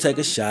 we'll take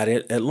a shot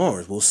at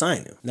Lawrence. We'll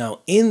sign him. Now,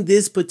 in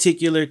this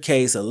particular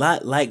case, a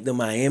lot like the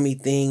Miami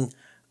thing,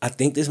 I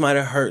think this might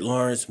have hurt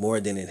Lawrence more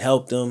than it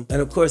helped him.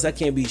 And of course, I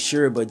can't be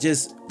sure, but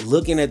just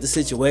looking at the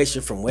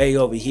situation from way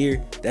over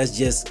here, that's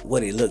just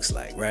what it looks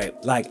like, right?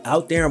 Like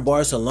out there in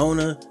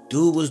Barcelona,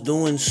 dude was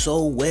doing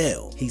so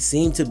well. He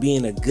seemed to be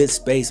in a good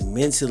space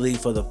mentally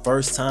for the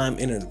first time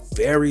in a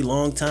very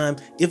long time,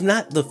 if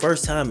not the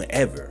first time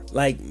ever.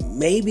 Like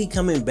maybe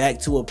coming back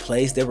to a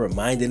place that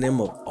reminded him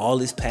of all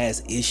his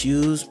past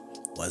issues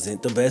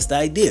wasn't the best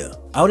idea.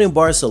 Out in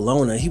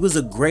Barcelona, he was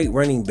a great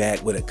running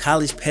back with a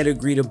college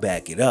pedigree to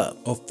back it up.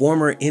 A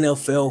former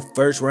NFL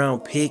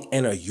first-round pick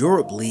and a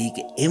Europe League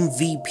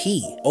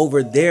MVP.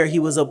 Over there, he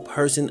was a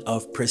person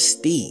of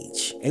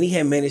prestige, and he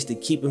had managed to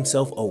keep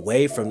himself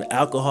away from the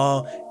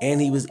alcohol, and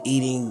he was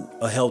eating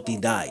a healthy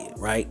diet,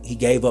 right? He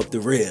gave up the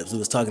ribs we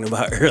was talking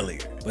about earlier.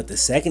 But the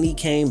second he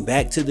came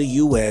back to the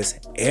US,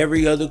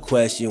 every other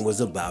question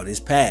was about his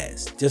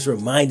past, just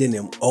reminding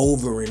him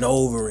over and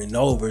over and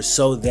over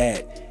so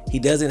that he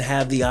doesn't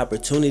have the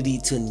opportunity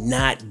to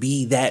not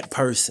be that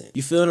person.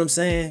 You feel what I'm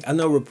saying? I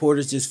know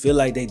reporters just feel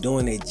like they're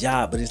doing their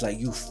job, but it's like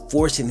you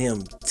forcing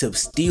him to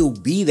still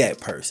be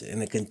that person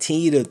and to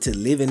continue to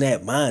live in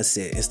that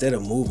mindset instead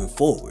of moving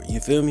forward. You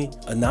feel me?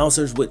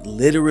 Announcers would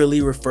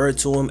literally refer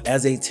to him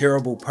as a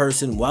terrible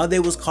person while they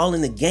was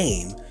calling the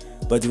game,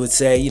 but they would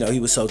say, you know, he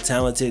was so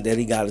talented that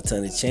he got a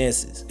ton of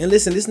chances. And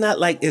listen, it's not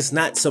like it's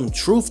not some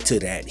truth to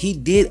that. He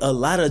did a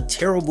lot of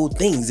terrible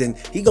things, and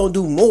he gonna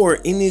do more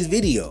in this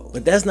video.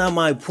 But that's not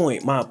my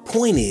point. My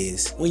point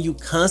is, when you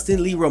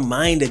constantly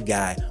remind a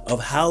guy of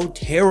how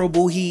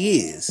terrible he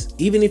is,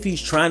 even if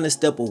he's trying to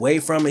step away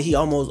from it, he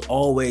almost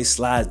always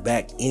slides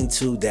back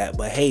into that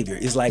behavior.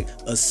 It's like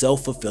a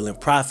self-fulfilling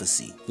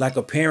prophecy. Like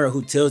a parent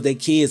who tells their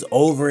kids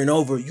over and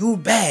over, you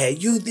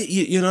bad,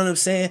 you know what I'm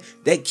saying?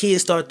 That kid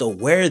start to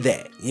wear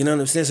that. You know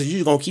what I'm saying? So you're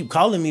just gonna keep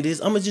calling me this,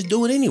 I'm gonna just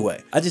do it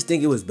anyway. I just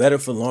think it was better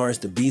for Lawrence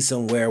to be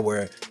somewhere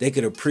where they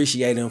could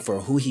appreciate him for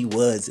who he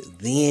was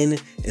then,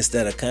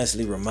 instead of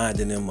constantly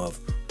reminding him of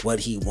what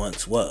he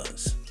once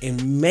was.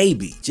 And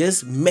maybe,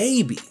 just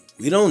maybe,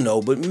 we don't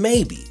know, but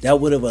maybe that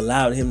would have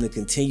allowed him to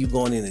continue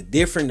going in a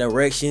different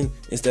direction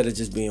instead of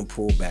just being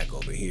pulled back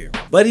over here.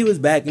 But he was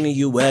back in the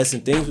US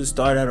and things would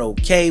start out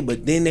okay,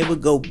 but then they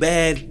would go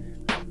bad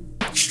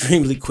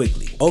extremely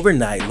quickly.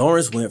 Overnight,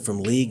 Lawrence went from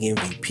league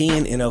MVP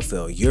in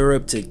NFL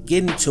Europe to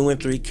getting 2 and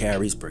 3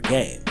 carries per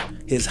game.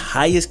 His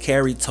highest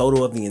carry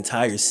total of the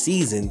entire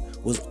season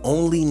was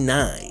only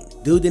 9.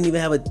 Dude didn't even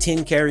have a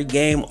 10 carry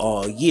game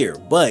all year,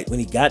 but when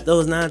he got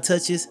those 9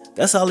 touches,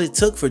 that's all it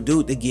took for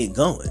dude to get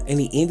going. And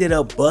he ended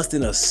up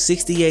busting a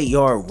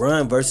 68-yard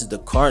run versus the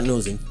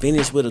Cardinals and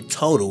finished with a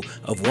total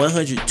of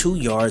 102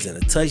 yards and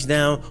a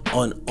touchdown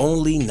on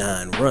only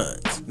 9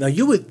 runs. Now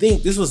you would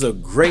think this was a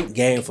great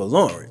game for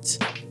Lawrence.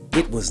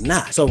 It was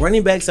not. So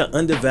running backs are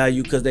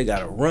undervalued because they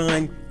gotta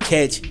run,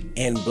 catch,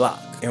 and block.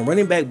 And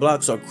running back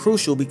blocks are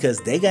crucial because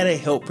they gotta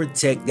help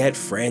protect that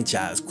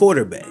franchise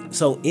quarterback.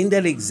 So in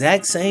that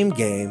exact same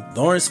game,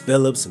 Lawrence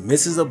Phillips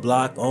misses a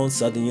block on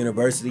Southern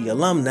University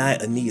alumni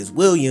Aeneas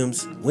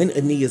Williams when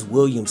Aeneas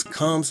Williams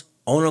comes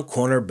on a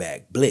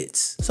cornerback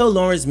blitz. So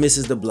Lawrence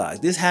misses the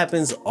block. This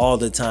happens all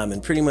the time in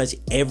pretty much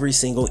every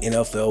single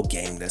NFL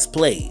game that's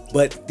played.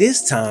 But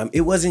this time,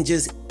 it wasn't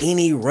just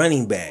any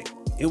running back.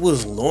 It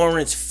was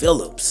Lawrence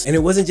Phillips. And it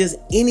wasn't just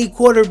any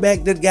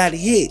quarterback that got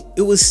hit.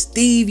 It was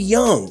Steve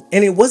Young.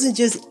 And it wasn't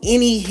just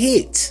any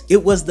hit.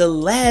 It was the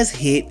last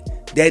hit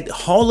that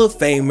Hall of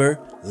Famer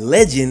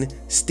legend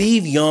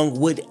Steve Young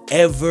would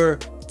ever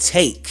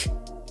take.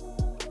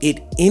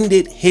 It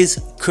ended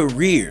his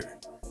career.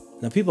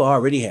 Now, people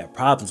already had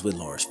problems with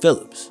Lawrence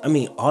Phillips. I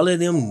mean, all of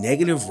them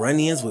negative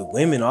run-ins with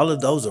women, all of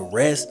those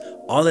arrests,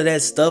 all of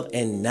that stuff,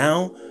 and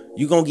now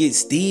you gonna get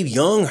Steve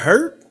Young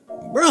hurt?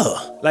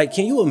 Bruh, like,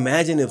 can you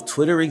imagine if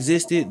Twitter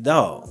existed?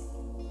 Dog.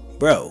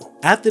 Bro,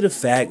 after the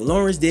fact,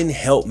 Lawrence didn't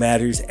help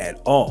matters at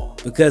all,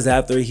 because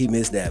after he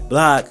missed that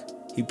block,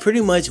 he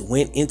pretty much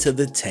went into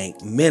the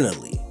tank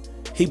mentally.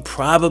 He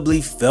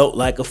probably felt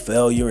like a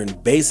failure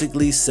and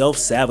basically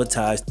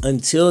self-sabotaged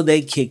until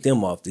they kicked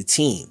him off the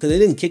team. Because they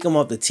didn't kick him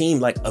off the team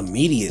like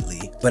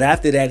immediately, but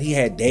after that he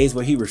had days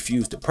where he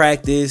refused to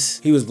practice.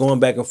 He was going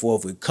back and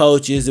forth with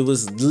coaches. It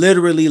was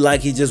literally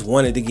like he just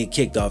wanted to get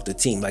kicked off the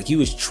team. Like he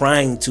was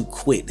trying to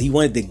quit. He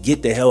wanted to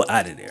get the hell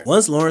out of there.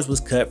 Once Lawrence was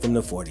cut from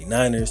the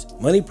 49ers,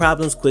 money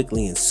problems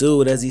quickly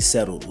ensued as he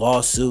settled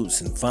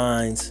lawsuits and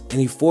fines, and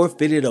he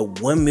forfeited a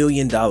 $1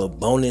 million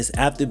bonus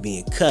after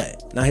being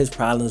cut. Now his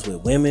problems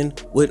with women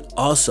would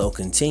also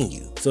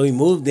continue. So he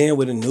moved in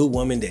with a new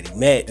woman that he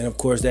met, and of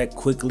course that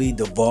quickly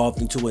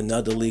devolved into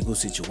another legal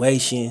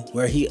situation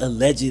where he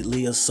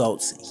allegedly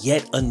assaults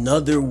yet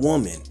another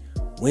woman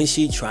when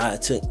she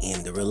tried to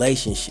end the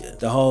relationship.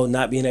 The whole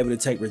not being able to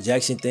take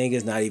rejection thing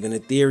is not even a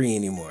theory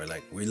anymore.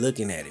 Like, we're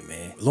looking at it,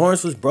 man.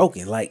 Lawrence was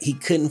broken. Like, he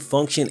couldn't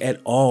function at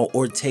all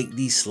or take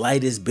the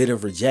slightest bit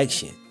of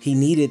rejection. He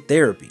needed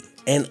therapy,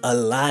 and a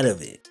lot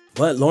of it.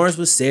 But Lawrence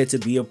was said to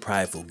be a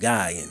prideful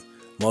guy, and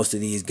most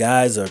of these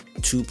guys are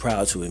too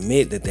proud to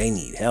admit that they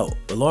need help.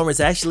 But Lawrence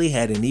actually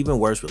had an even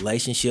worse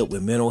relationship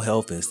with mental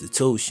health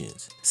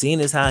institutions, seeing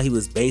as how he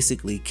was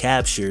basically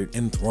captured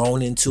and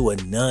thrown into a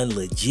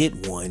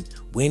non-legit one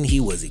when he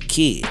was a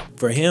kid.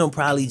 For him,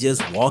 probably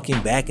just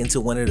walking back into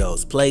one of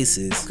those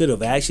places could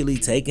have actually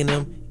taken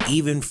him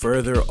even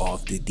further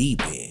off the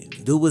deep end.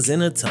 Dude was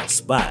in a tough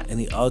spot, and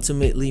he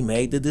ultimately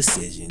made the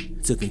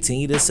decision to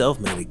continue to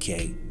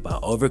self-medicate by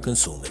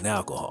over-consuming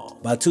alcohol.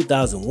 By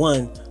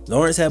 2001,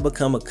 Lawrence had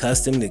become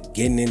accustomed to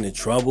getting into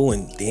trouble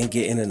and then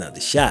getting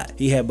another shot.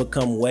 He had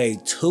become way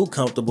too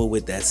comfortable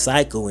with that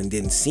cycle and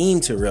didn't seem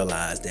to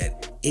realize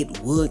that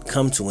it would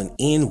come to an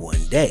end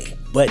one day.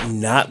 But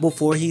not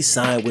before he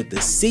signed with the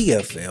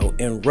CFL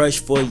and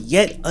rushed for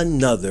yet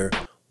another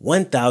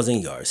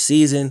 1,000-yard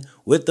season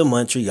with the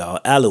Montreal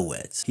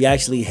Alouettes. He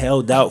actually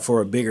held out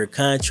for a bigger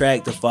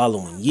contract the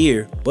following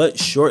year, but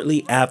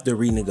shortly after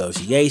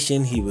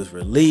renegotiation, he was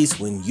released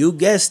when, you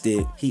guessed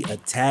it, he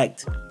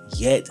attacked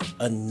yet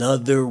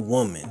another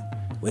woman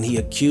when he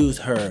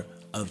accused her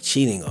of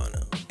cheating on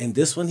him. And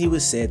this one, he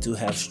was said to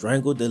have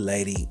strangled the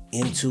lady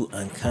into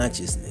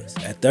unconsciousness.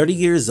 At 30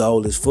 years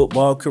old, his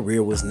football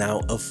career was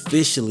now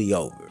officially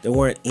over. There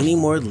weren't any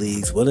more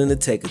leagues willing to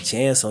take a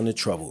chance on the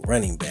troubled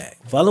running back.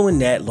 Following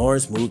that,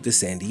 Lawrence moved to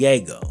San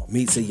Diego,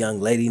 meets a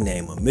young lady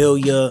named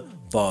Amelia,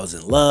 falls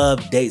in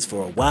love, dates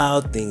for a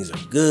while, things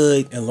are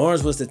good, and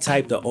Lawrence was the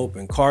type to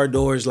open car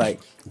doors. Like,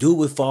 dude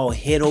would fall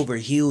head over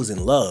heels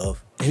in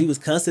love, and he was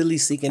constantly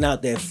seeking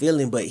out that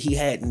feeling, but he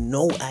had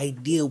no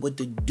idea what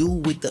to do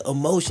with the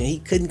emotion. He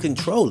couldn't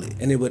control it,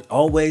 and it would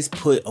always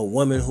put a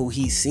woman who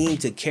he seemed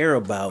to care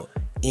about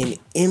in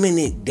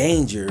imminent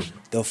danger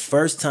the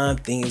first time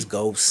things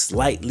go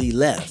slightly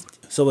left.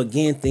 So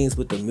again, things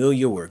with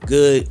Amelia were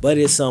good, but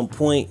at some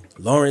point,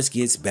 Lawrence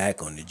gets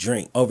back on the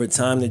drink. Over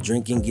time, the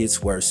drinking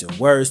gets worse and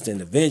worse, and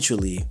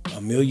eventually,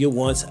 Amelia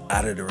wants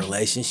out of the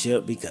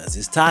relationship because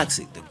it's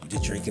toxic. The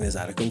drinking is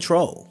out of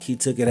control. He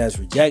took it as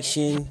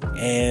rejection,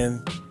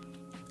 and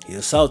he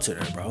assaulted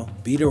her, bro.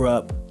 Beat her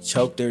up,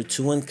 choked her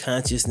to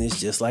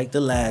unconsciousness just like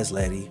the last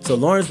lady. So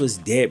Lawrence was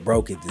dead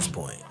broke at this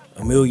point.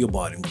 Amelia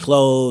bought him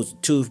clothes,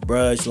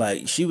 toothbrush,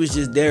 like she was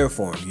just there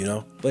for him, you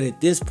know? But at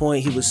this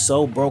point, he was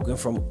so broken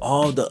from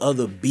all the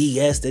other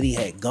BS that he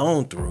had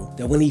gone through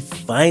that when he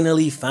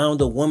finally found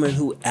a woman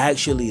who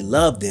actually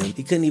loved him,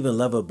 he couldn't even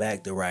love her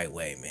back the right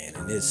way, man.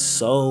 And it's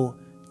so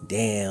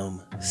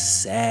damn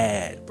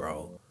sad,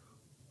 bro.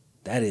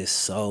 That is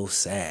so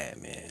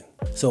sad, man.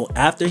 So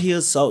after he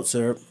assaults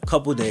her, a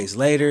couple days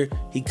later,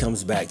 he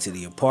comes back to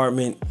the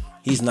apartment.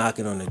 He's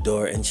knocking on the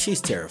door, and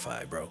she's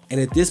terrified, bro. And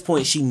at this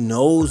point, she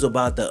knows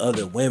about the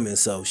other women,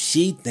 so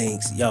she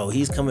thinks, yo,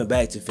 he's coming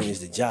back to finish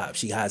the job.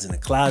 She hides in the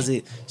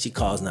closet. She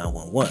calls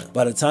 911.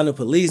 By the time the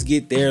police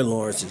get there,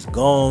 Lawrence is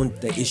gone.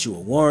 They issue a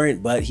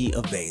warrant, but he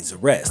evades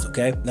arrest,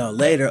 okay? Now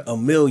later,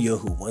 Amelia,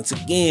 who once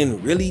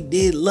again really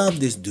did love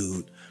this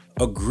dude,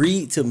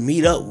 agreed to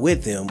meet up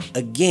with him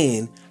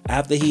again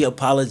after he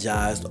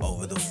apologized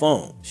over the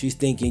phone. She's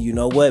thinking, you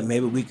know what,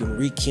 maybe we can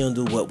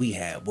rekindle what we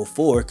had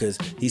before, because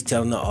he's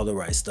telling her all the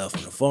right stuff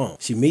on the phone.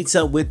 She meets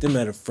up with him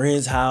at a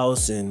friend's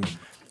house, and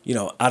you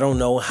know, I don't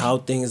know how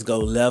things go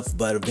left,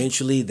 but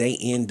eventually they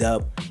end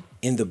up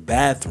in the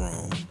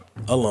bathroom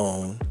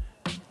alone,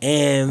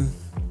 and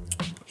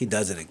he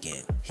does it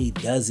again. He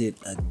does it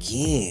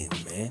again,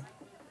 man.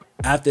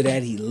 After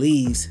that, he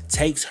leaves,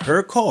 takes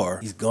her car.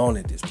 He's gone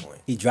at this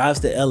point. He drives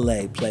to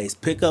LA, plays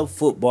pickup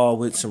football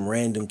with some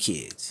random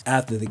kids.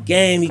 After the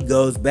game, he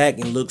goes back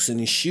and looks in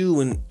his shoe,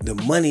 and the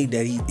money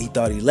that he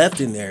thought he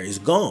left in there is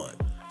gone.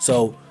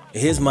 So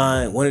in his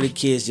mind, one of the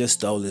kids just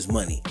stole his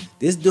money.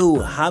 This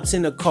dude hops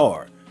in the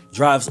car,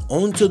 drives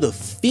onto the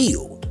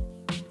field,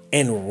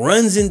 and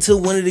runs into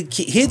one of the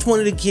kids, hits one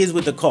of the kids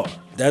with the car.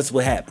 That's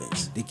what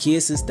happens. The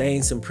kid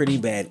sustained some pretty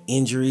bad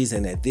injuries,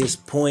 and at this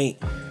point,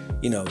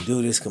 you know,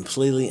 dude is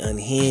completely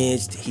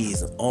unhinged.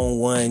 He's on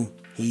one.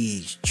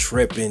 He's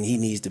tripping. He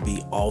needs to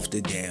be off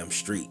the damn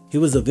street. He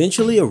was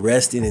eventually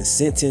arrested and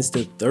sentenced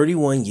to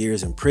 31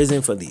 years in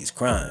prison for these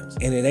crimes.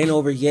 And it ain't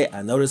over yet.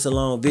 I know this is a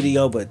long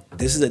video, but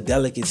this is a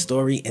delicate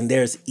story and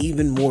there's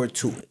even more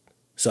to it.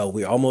 So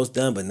we're almost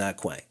done, but not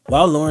quite.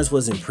 While Lawrence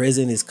was in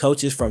prison, his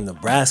coaches from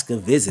Nebraska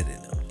visited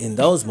him. In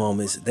those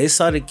moments, they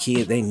saw the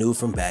kid they knew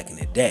from back in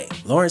the day.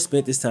 Lawrence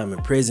spent this time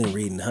in prison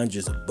reading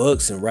hundreds of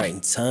books and writing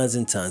tons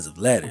and tons of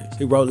letters.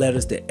 He wrote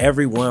letters to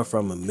everyone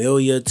from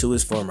Amelia to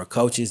his former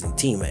coaches and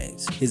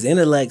teammates. His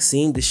intellect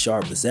seemed as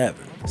sharp as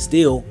ever.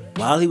 Still,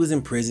 while he was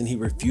in prison, he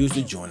refused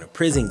to join a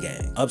prison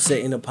gang,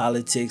 upsetting the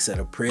politics of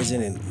the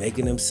prison and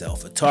making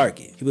himself a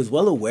target. He was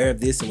well aware of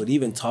this and would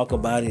even talk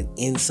about it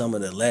in some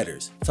of the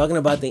letters, talking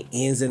about the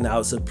ins and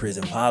outs of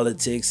prison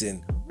politics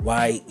and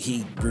why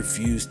he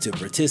refused to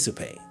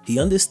participate. He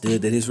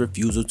understood that his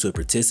refusal to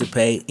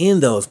participate in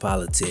those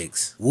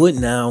politics would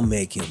now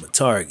make him a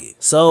target.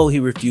 So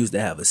he refused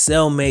to have a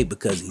cellmate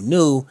because he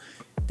knew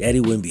that he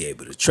wouldn't be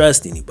able to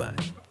trust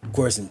anybody. Of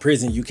course, in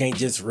prison, you can't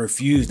just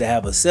refuse to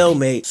have a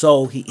cellmate.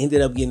 So he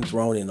ended up getting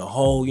thrown in a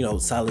hole,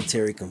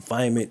 solitary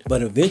confinement.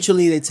 But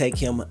eventually they take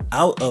him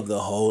out of the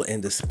hole,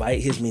 and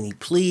despite his many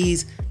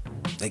pleas,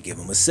 they give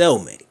him a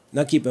cellmate.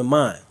 Now keep in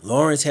mind,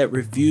 Lawrence had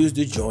refused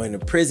to join the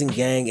prison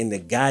gang, and the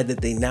guy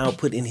that they now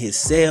put in his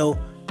cell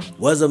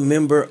was a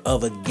member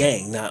of a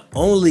gang. Not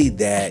only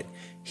that,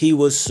 he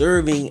was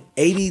serving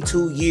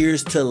 82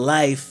 years to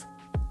life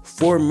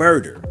for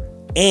murder,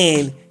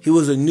 and he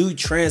was a new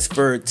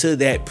transfer to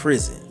that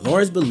prison.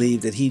 Lawrence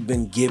believed that he'd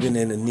been given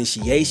an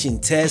initiation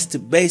test to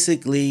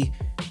basically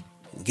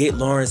get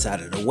Lawrence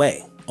out of the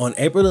way. On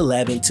April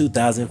 11,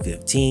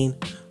 2015,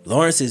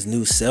 Lawrence's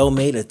new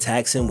cellmate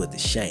attacks him with a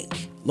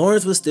shank.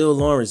 Lawrence was still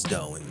Lawrence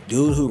though, and the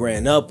dude who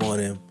ran up on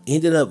him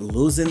ended up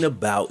losing the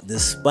bout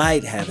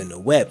despite having a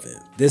weapon.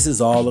 This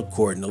is all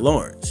according to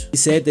Lawrence. He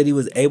said that he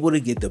was able to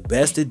get the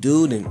best of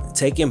dude and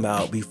take him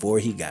out before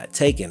he got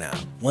taken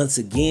out. Once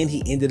again,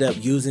 he ended up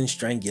using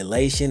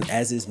strangulation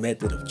as his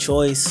method of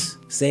choice,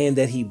 saying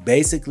that he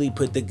basically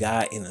put the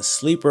guy in a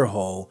sleeper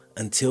hole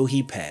until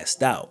he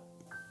passed out.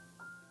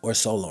 Or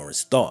so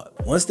Lawrence thought.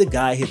 Once the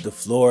guy hit the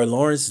floor,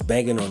 Lawrence is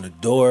banging on the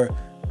door,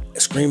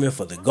 screaming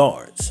for the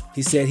guards.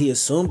 He said he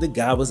assumed the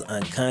guy was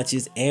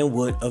unconscious and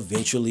would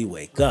eventually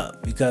wake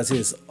up because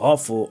his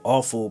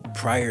awful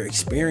prior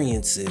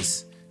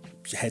experiences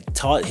had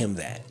taught him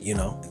that, In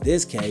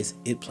this case,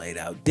 it played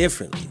out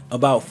differently.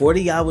 About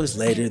 40 hours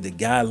later, the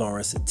guy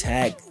Lawrence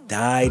attacked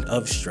died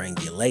of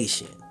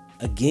strangulation.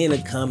 Again,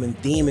 a common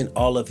theme in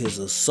all of his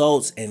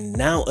assaults, and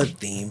now a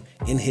theme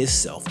in his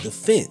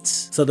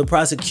self-defense. So the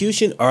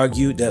prosecution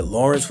argued that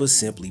Lawrence was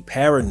simply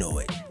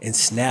paranoid and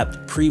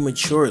snapped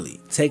prematurely,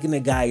 taking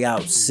the guy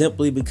out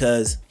simply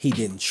because he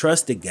didn't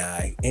trust the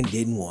guy and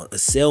didn't want a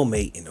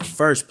cellmate in the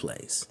first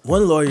place.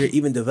 One lawyer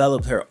even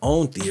developed her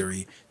own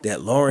theory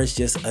that Lawrence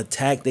just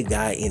attacked the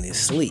guy in his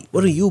sleep.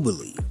 What do you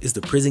believe? Is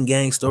the prison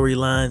gang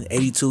storyline,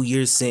 82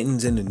 years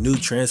sentence, and the new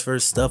transfer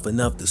stuff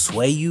enough to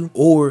sway you?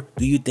 Or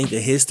do you think a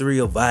history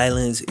of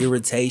violence,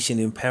 irritation,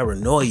 and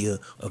paranoia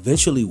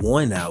eventually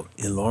won out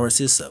in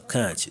Lawrence's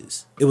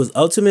subconscious? It was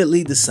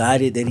ultimately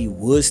decided that he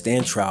would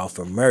stand trial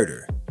for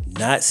murder,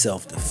 not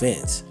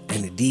self-defense,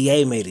 and the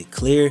DA made it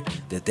clear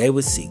that they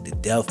would seek the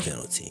death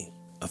penalty.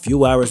 A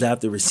few hours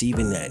after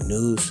receiving that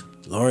news,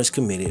 Lawrence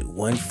committed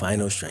one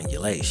final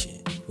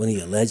strangulation when he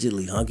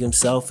allegedly hung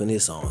himself in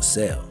his own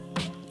cell,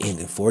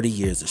 ending 40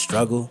 years of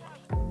struggle,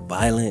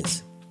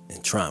 violence,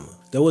 and trauma.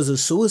 There was a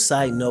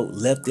suicide note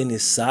left in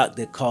his sock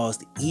that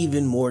caused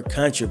even more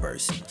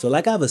controversy. So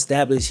like I've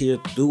established here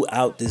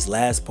throughout this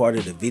last part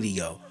of the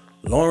video,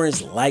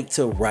 Lawrence liked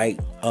to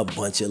write a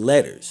bunch of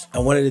letters.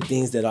 And one of the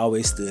things that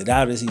always stood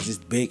out is he's this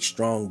big,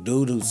 strong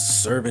dude who's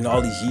serving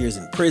all these years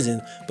in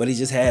prison, but he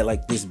just had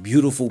like this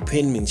beautiful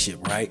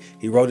penmanship, right?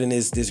 He wrote in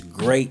this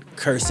great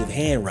cursive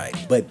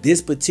handwriting. But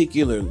this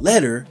particular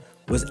letter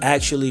was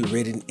actually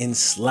written in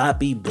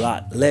sloppy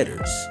block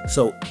letters.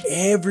 So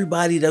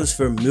everybody that was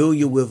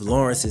familiar with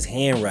Lawrence's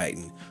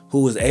handwriting,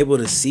 who was able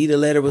to see the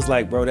letter, was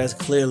like, bro, that's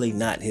clearly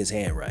not his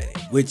handwriting,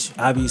 which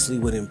obviously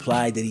would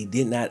imply that he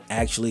did not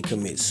actually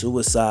commit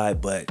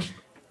suicide, but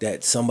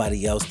that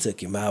somebody else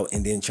took him out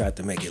and then tried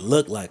to make it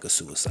look like a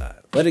suicide.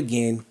 But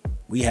again,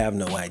 we have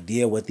no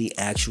idea what the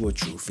actual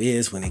truth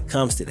is when it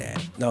comes to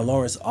that. Now,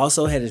 Lawrence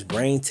also had his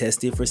brain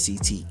tested for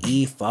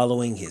CTE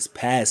following his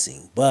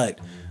passing, but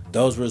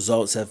those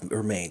results have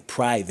remained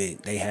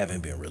private. They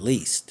haven't been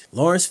released.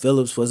 Lawrence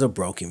Phillips was a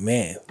broken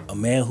man, a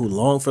man who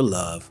longed for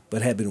love,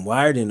 but had been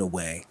wired in a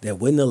way that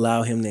wouldn't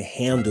allow him to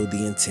handle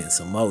the intense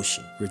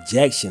emotion.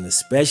 Rejection,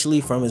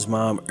 especially from his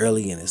mom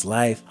early in his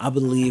life, I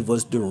believe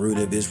was the root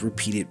of his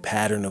repeated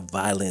pattern of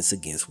violence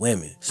against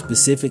women.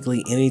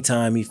 Specifically,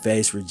 anytime he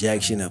faced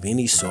rejection of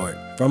any sort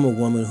from a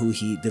woman who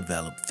he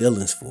developed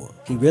feelings for.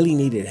 He really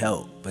needed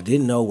help, but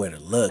didn't know where to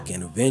look,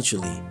 and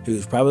eventually he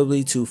was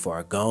probably too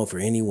far gone for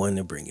anyone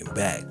to bring him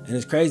back. And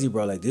it's crazy,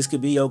 bro, like this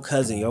could be your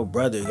cousin, your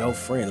brother, your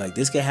friend, like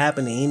this could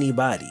happen to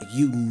anybody.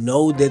 You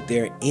know that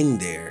they're in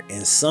there,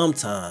 and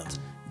sometimes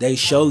they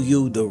show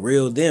you the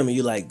real them and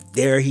you're like,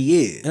 there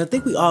he is. And I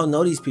think we all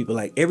know these people.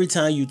 Like every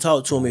time you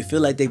talk to them, it feel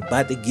like they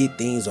about to get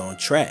things on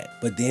track.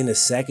 But then the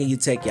second you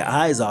take your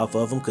eyes off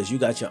of them, because you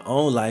got your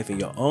own life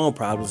and your own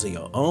problems and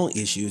your own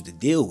issues to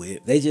deal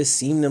with, they just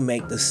seem to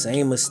make the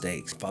same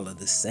mistakes, follow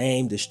the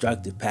same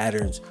destructive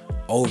patterns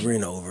over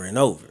and over and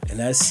over. And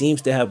that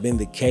seems to have been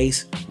the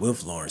case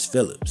with Lawrence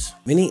Phillips.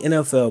 Many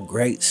NFL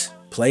greats,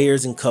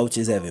 players, and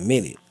coaches have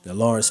admitted that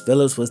Lawrence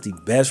Phillips was the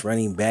best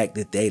running back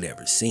that they'd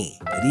ever seen.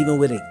 But even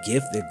with a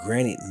gift that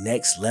granted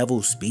next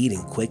level speed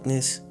and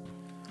quickness,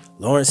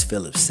 Lawrence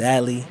Phillips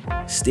sadly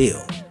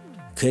still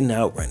couldn't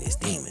outrun his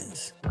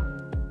demons.